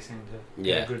about racing to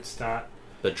Yeah. get a good start.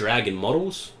 but drag and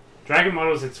models, Dragon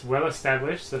models, it's well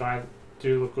established that I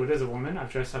do look good as a woman.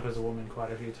 I've dressed up as a woman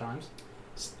quite a few times.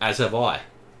 as have I.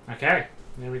 Okay,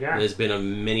 there we go. There's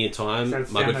been many a time. So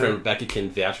it's My down good to- friend Rebecca can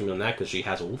vouch for me on that because she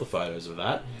has all the photos of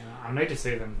that. Yeah, I'll need to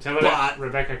see them. Tell her But- that.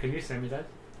 Rebecca, can you send me that?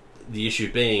 The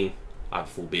issue being, I have a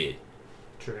full beard,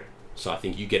 True. so I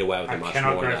think you get away with I it much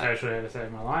cannot more. grow Of that. facial hair to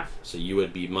save my life. So you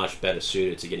would be much better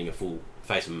suited to getting a full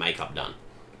face of makeup done.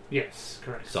 Yes,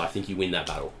 correct. So I think you win that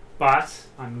battle. But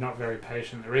I'm not very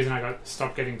patient. The reason I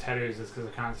stopped getting tattoos is because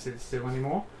I can't sit still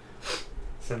anymore.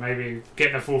 So maybe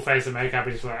getting a full face of makeup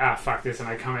is just like, fuck this, and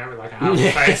I come out with like a half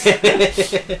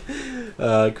face.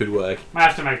 Could work. Might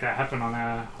have to make that happen on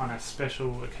a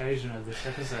special occasion of this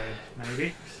episode.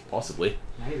 Maybe. Possibly.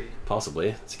 Maybe.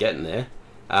 It's getting there.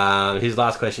 His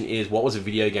last question is: what was a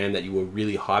video game that you were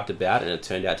really hyped about and it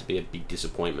turned out to be a big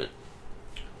disappointment?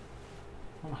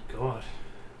 Oh my god.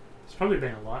 It's probably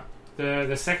been a lot.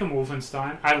 The second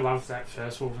Wolfenstein, I loved that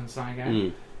first Wolfenstein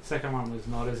game. Second one was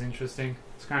not as interesting.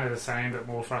 It's kind of the same but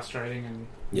more frustrating, and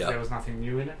there was nothing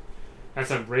new in it. That's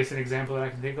a recent example that I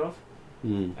can think of.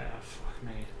 Fuck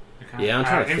me. I can't. Yeah, I'm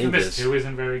trying to think. Infamous 2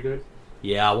 isn't very good.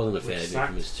 Yeah, I wasn't a fan of sucked.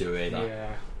 Infamous 2 either.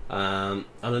 Yeah. I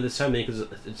know there's so many because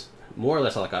it's more or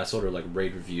less like I sort of like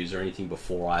read reviews or anything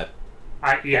before I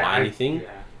buy anything.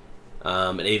 Yeah.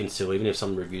 And even still, even if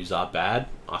some reviews are bad,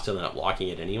 I still end up liking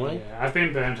it anyway. Yeah, I've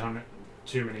been burnt on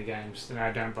too many games, and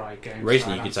I don't buy games.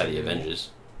 Recently, you could say the Avengers.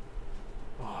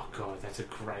 Oh god, that's a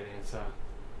great answer.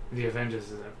 The Avengers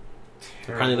is a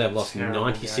terrible. Apparently, they've lost terrible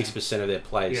 96% of their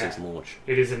players Yeah. since launch.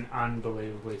 It is an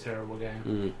unbelievably terrible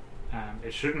game.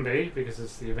 It shouldn't be because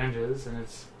it's the Avengers, and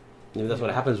it's. Yeah, that's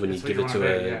what happens when you That's give what it you to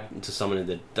wanna do, to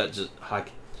someone that just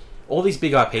like all these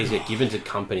big IPs get given to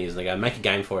companies and they go make a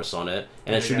game for us on it,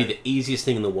 and it should be the easiest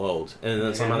thing in the world. And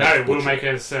then somehow they no, we'll butcher make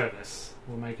it. a service.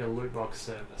 We'll make a loot box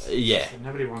service. Yeah. So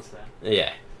nobody wants that.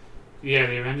 Yeah. Yeah,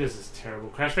 the Avengers is terrible.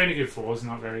 Crash Bandicoot 4 is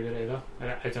not very good either.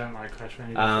 I don't like Crash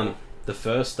Bandicoot 4. The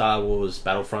first Star Wars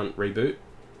Battlefront reboot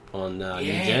on New Gen.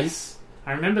 Yes!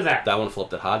 I remember that. That one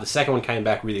flopped it hard. The second one came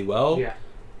back really well. Yeah.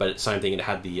 But same thing, it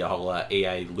had the whole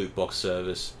EA loot box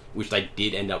service, which they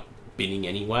did end up binning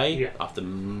anyway after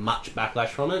much backlash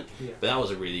from it. Yeah. But that was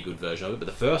a really good version of it. But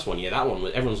the first one, that one,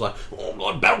 everyone's like, oh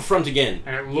god, Battlefront again.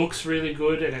 And it looks really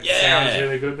good and it sounds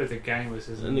really good, but the game was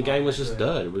just... And the game was just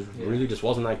dirt. It was really just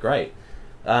wasn't that great.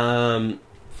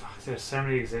 Fuck, there's so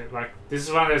many examples. Like, this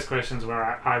is one of those questions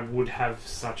where I would have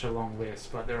such a long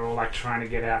list, but they're all like trying to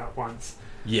get out at once.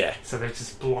 Yeah. So they're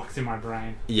just blocked in my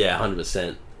brain. Yeah,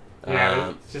 100%.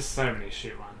 Yeah, just so many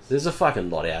shit ones. There's a fucking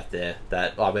lot out there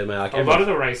that I mean, like a lot of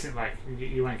the racing, like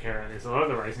you won't care about this. A lot of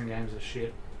the racing games are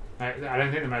shit. I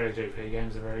don't think the MotoGP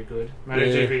games are very good.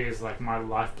 MotoGP is like my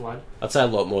lifeblood. I'd say a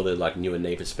lot more than like newer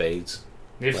Need for Speeds.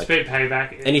 Need for Speed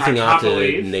Payback. Anything after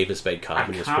Need for Speed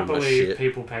Carbon is pretty much shit. I can't believe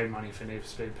people paid money for Need for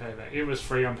Speed Payback. It was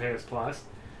free on PS Plus.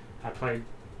 I played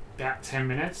about 10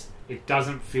 minutes. It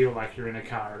doesn't feel like you're in a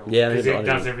car at all. Yeah, because it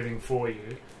does everything for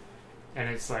you. And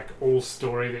it's like all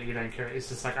story that you don't care. It's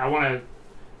just like, I want to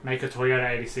make a Toyota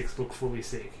 86 look fully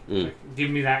sick. Like, give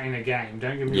me that in a game.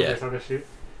 Don't give me all this other shit.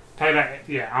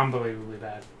 Payback, unbelievably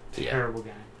bad. Terrible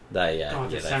game. They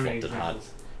there's so flopped many it hard.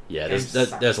 examples. Yeah,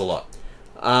 there's a lot.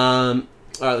 Alright,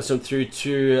 let's jump through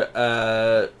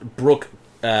to Brooke.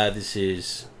 This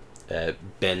is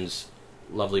Ben's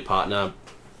lovely partner,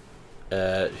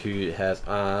 who has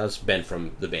asked Ben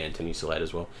from the band, and he's still late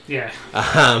as well. Yeah.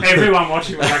 Everyone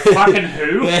watching was like, fucking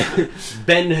who?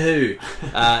 Ben who?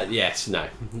 Yes, no.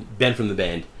 Ben from the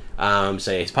band.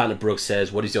 So his partner Brooke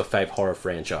says, what is your favourite horror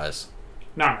franchise?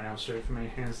 Nightmare on Elm Street for me,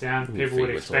 hands down. People would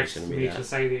expect me to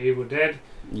say The Evil Dead.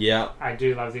 Yeah. I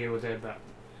do love The Evil Dead, but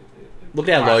Look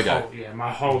at our logo.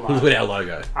 My whole life. Look at our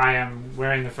logo. I am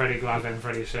wearing the Freddy glove and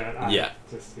Freddy shirt.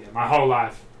 My whole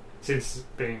life, since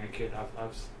being a kid,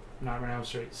 I've Nightmare on Elm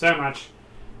Street so much,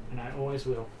 and I always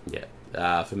will.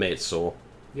 Yeah. For me, it's Saw.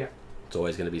 Yeah. It's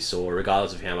always going to be Saw,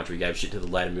 regardless of how much we gave shit to the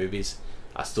later movies.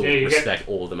 I still respect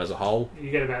all of them as a whole.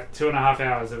 You get about 2.5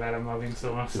 hours of Adam loving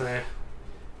Saw, so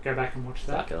go back and watch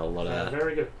that. Fucking a lot of that.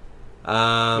 Very good.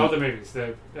 Not the movies,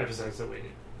 the episodes that we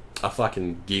did. I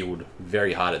fucking giggled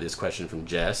very hard at this question from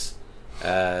Jess. She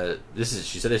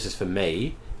said this is for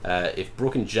me. If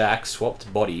Brooke and Jack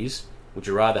swapped bodies, would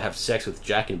you rather have sex with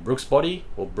Jack in Brooke's body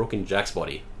or Brooke in Jack's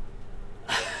body?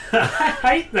 I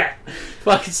hate that.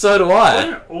 Fucking so do I. What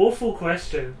an awful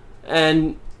question.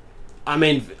 And I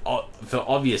mean, for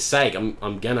obvious sake,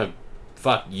 I'm gonna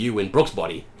fuck you in Brooke's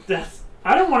body.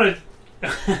 I don't want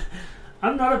to.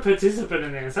 I'm not a participant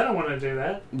in this. I don't want to do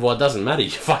that. Well, it doesn't matter.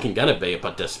 You're fucking gonna be a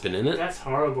participant in it. That's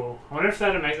horrible. I wonder if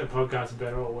that'd make the podcast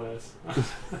better or worse.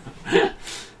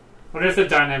 What if the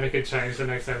dynamic had changed the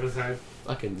next episode?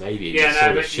 Fucking maybe. Yeah,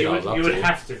 no, but you would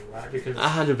have to, right? Because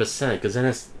 100%. Because then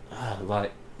it's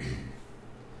like.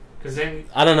 Because then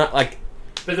I don't know, like.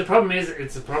 But the problem is,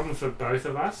 it's a problem for both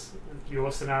of us.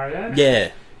 Your scenario.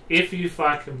 Yeah. If you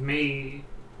fuck me,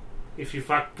 if you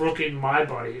fuck Brooke in my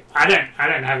body, I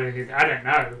don't have anything. I don't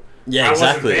know. Yeah,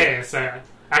 exactly. I wasn't there, so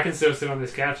I can still sit on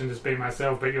this couch and just be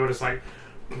myself. But you're just like,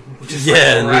 just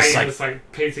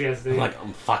like PTSD.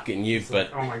 I'm fucking you, it's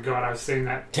but like, oh my god, I've seen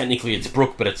that. Technically, it's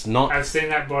Brooke, but it's not. I've seen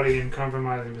that body in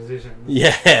compromising positions.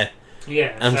 Yeah.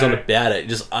 Yeah. I'm not about it.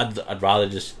 Just I'd rather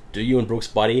just do you in Brooke's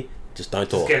body. Just don't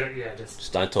talk.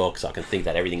 Just don't talk, so I can think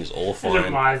that everything's all fine.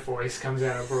 And my voice comes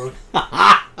out of Brooke. No,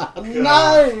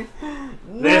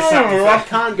 I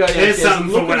can't go. There's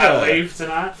something for when I leave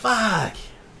tonight. Fuck.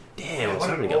 Damn, what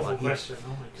an awful question.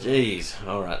 Oh my god. Jeez.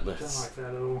 All right, let's. Don't like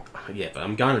that at all. Yeah, but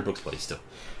I'm going to Brooke's body still.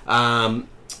 My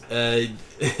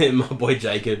boy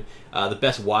Jacob, the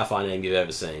best Wi-Fi name you've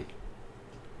ever seen.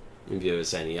 Have you ever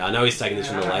seen it? I know he's taking this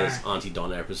from the latest Auntie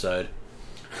Donna episode.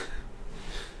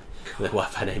 The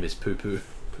Wi-Fi name is Poo Poo.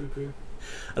 Poo Poo.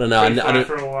 I don't know. I don't.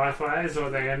 For a Wi-Fi is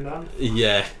what they end on.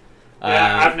 Yeah.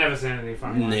 I've never seen any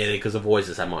funny ones. Neither, because I've always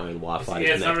just had my own Wi-Fi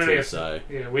to connect to. So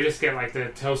yeah, we just get like the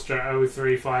Telstra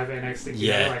 035 NX.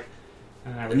 Yeah.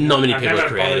 Not many people are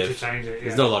creative. To change it,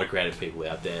 There's not a lot of creative people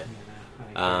out there.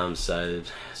 So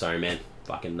sorry, man.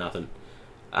 Fucking nothing.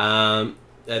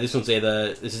 This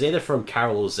is either from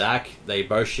Carol or Zach. They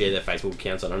both share their Facebook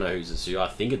accounts. I don't know who's who. I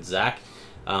think it's Zach.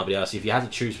 But yeah, so if you had to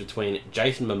choose between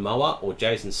Jason Momoa or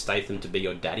Jason Statham to be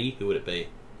your daddy, who would it be?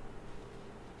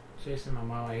 Jason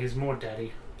Momoa. He's more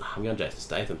daddy. I'm going Jason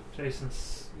Statham.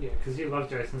 Because you love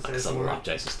Jason Statham. Because I love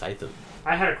Jason Statham.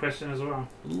 I had a question as well.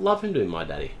 Love him doing my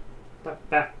daddy. Let's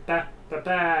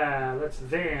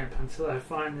vamp until I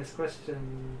find this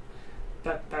question.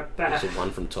 Is it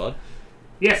one from Todd?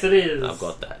 Yes, it is. I've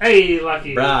got that. Hey,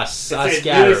 lucky. Brass. It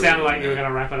really sounded like you were going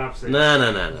to wrap it up soon. No.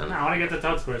 I want to get to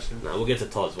Todd's question. No, we'll get to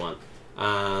Todd's one.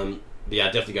 Yeah,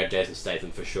 I'd definitely go Jason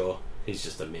Statham for sure. He's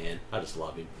just a man. I just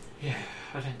love him. Yeah,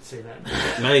 I don't see that.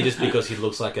 Mainly just because he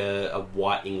looks like a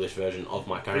white English version of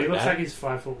my current dad. He looks like he's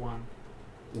 5'1".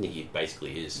 He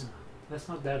basically is. That's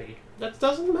not daddy. That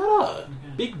doesn't matter. Okay.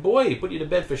 Big boy, put you to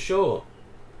bed for sure.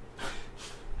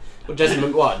 Well, Jason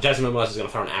Momoa is going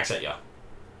to throw an axe at you.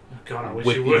 God, I wish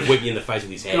he would. Whip you in the face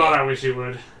with his hair. God, I wish he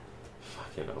would.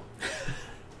 Fucking hell.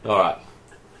 Alright.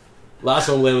 Last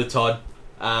one we're with Todd.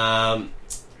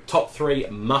 Top 3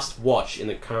 must-watch in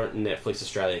the current Netflix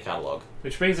Australia catalogue.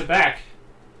 Which brings it back,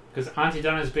 because Auntie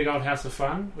Donna's Big Old House of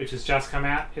Fun, which has just come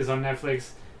out, is on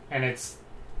Netflix, and it's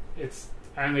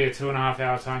only a 2.5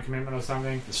 hour time commitment or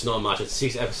something. It's not much. It's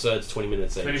 6 episodes, 20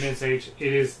 minutes each. 20 minutes each.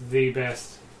 It is the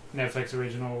best Netflix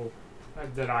original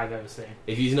that I've ever seen.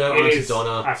 If you know Auntie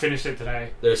Donna, I finished it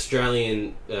today. They're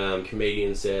Australian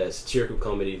comedians. They're satirical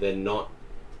comedy. They're not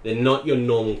your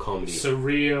normal comedy.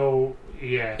 Surreal,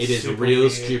 yeah. It is real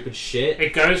weird. Stupid shit.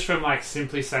 It goes from like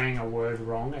simply saying a word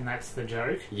wrong, and that's the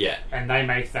joke. Yeah. And they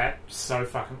make that so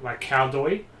fucking like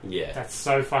cowdoy. Yeah. That's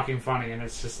so fucking funny, and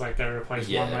it's just like they replace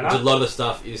one letter. A lot of the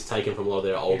stuff is taken from a lot of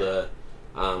their older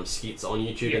skits on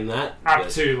YouTube and that. Up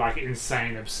to like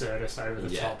insane, absurdist, over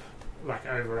the top, like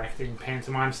overacting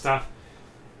pantomime stuff.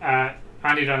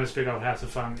 Auntie Donna's Big Old House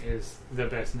of Fun is the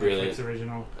best Netflix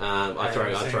original. I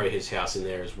throw his house in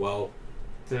there as well.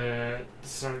 The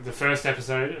first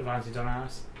episode of Auntie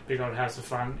Donna's Big Old House of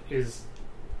Fun is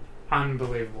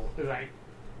unbelievable. Like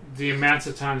the amounts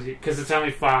of times, because it's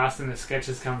only fast and the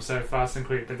sketches come so fast and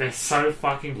quick, but they're so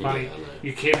fucking funny. Yeah,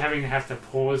 you keep having to have to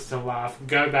pause to laugh,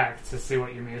 go back to see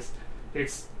what you missed.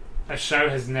 A show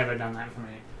has never done that for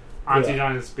me. Auntie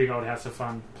Dinah's Big Old House of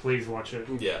Fun. Please watch it.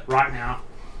 Yeah. Right now.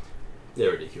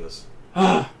 They're ridiculous.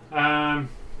 A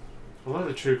lot of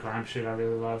the true crime shit I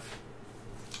really love.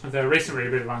 The recent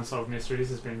reboot of Unsolved Mysteries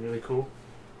has been really cool.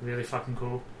 Really fucking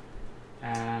cool.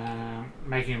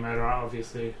 Making a Murderer,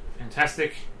 obviously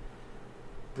fantastic.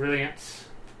 Brilliant.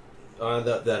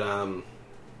 That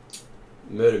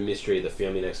Murder Mystery, The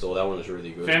Family Next Door, that one was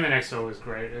really good. Family Next Door was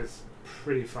great. It's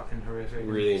pretty fucking horrific.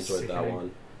 Really enjoyed that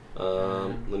one.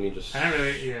 Let me just... I don't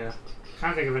really... Yeah.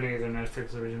 Can't think of any of the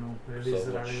Netflix original movies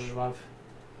that I really love.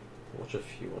 Watch a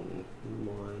few on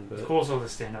mine, but... Of course, all the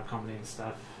stand-up comedy and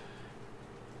stuff.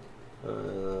 We've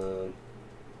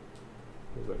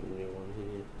got a new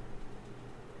one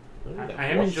here. I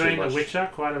am enjoying The Witcher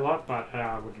quite a lot, but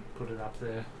I wouldn't put it up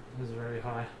there. It's very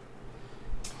high.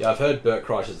 Yeah, I've heard Bert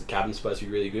Kreischer's The Cabin's supposed to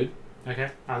be really good. Okay,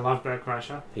 I love Bert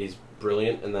Kreischer. He's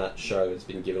brilliant, and that show has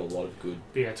been given a lot of good...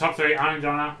 But yeah, top 3, Auntie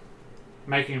Donna,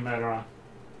 Making a Murderer,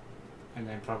 and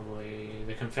then probably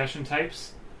The Confession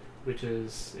Tapes, which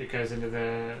is... It goes into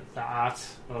the art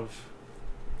of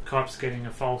cops getting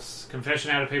a false confession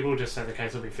out of people just so the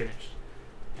case will be finished.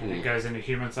 And it goes into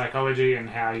human psychology and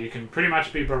how you can pretty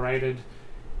much be berated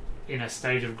in a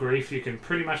stage of grief. You can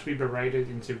pretty much be berated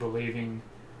into believing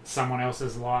someone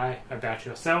else's lie about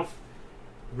yourself.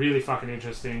 Really fucking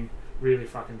interesting, really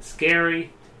fucking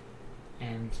scary,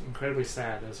 and incredibly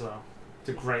sad as well. It's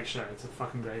a great show. It's a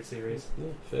fucking great series.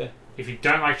 Yeah, fair. If you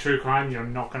don't like true crime, you're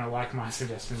not going to like my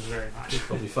suggestions very much.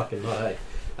 Probably fucking not,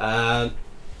 eh?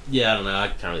 Yeah, I don't know. I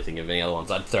can't really think of any other ones.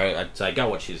 I'd say go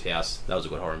watch His House. That was a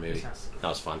good horror movie. That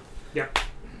was fun. Yep.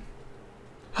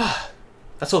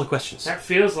 That's all the questions. That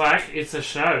feels like it's a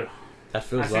show. That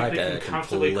feels like a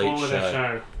complete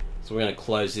show. So we're going to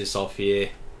close this off here,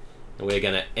 and we're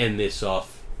going to end this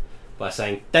off by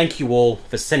saying thank you all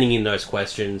for sending in those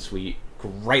questions. We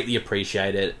greatly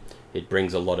appreciate it. It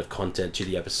brings a lot of content to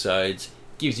the episodes,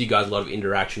 gives you guys a lot of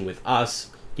interaction with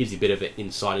us, gives you a bit of an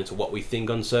insight into what we think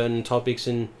on certain topics,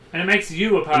 and it makes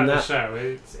you a part of the show.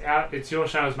 It's your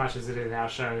show as much as it is our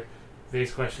show.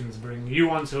 These questions bring you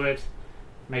onto it,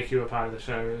 make you a part of the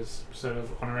show as sort of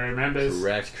honorary members.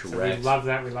 Correct. So we love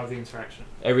that. We love the interaction.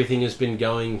 Everything has been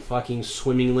going fucking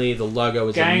swimmingly. The logo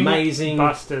is amazing.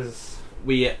 Busters.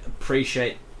 We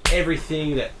appreciate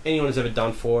everything that anyone has ever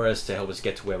done for us to help us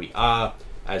get to where we are.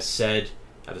 As said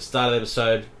at the start of the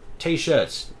episode,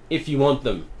 t-shirts, if you want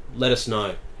them, let us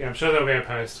know. Yeah, I'm sure there'll be a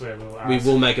post where we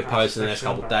will make a post in the next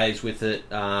couple of days with it,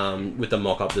 with the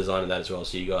mock-up design of that as well,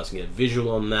 so you guys can get a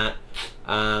visual on that.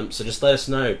 So just let us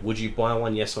know. Would you buy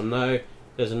one? Yes or no? If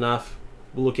there's enough,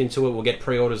 we'll look into it. We'll get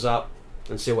pre-orders up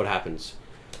and see what happens.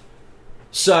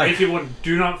 So if you wouldn't,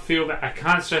 do not feel bad. I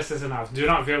can't stress this enough. Do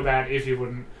not feel bad if you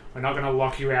wouldn't. We're not going to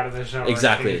lock you out of the show.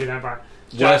 Exactly. If you don't buy.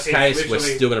 Worst case, we're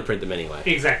still going to print them anyway.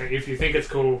 Exactly. If you think it's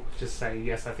cool, just say,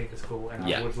 yes, I think it's cool, and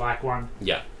I would like one.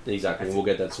 Yeah, exactly. We'll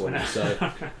get that sorted.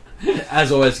 So,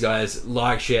 as always, guys,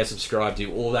 like, share, subscribe,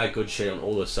 do all that good shit on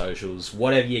all the socials.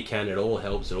 Whatever you can, it all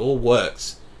helps. It all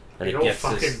works. And it gets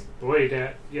us...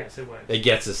 Yes, it works. It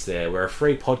gets us there. We're a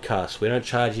free podcast. We don't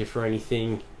charge you for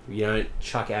anything. We don't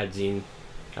chuck ads in.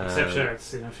 Except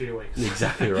shirts in a few weeks.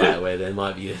 Exactly right, where there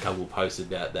might be a couple posts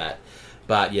about that.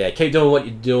 But yeah, keep doing what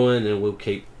you're doing, and we'll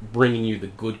keep bringing you the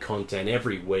good content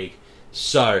every week.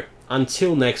 So,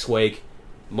 until next week,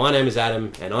 my name is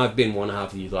Adam, and I've been one half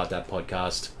of the You Like That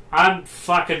podcast. I'm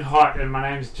fucking hot, and my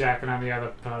name's Jack, and I'm the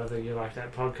other part of the You Like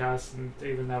That podcast. And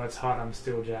even though it's hot, I'm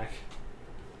still Jack.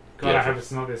 God, I hope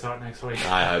it's not this hot next week.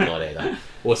 I hope not either.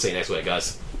 We'll see you next week,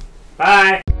 guys.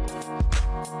 Bye!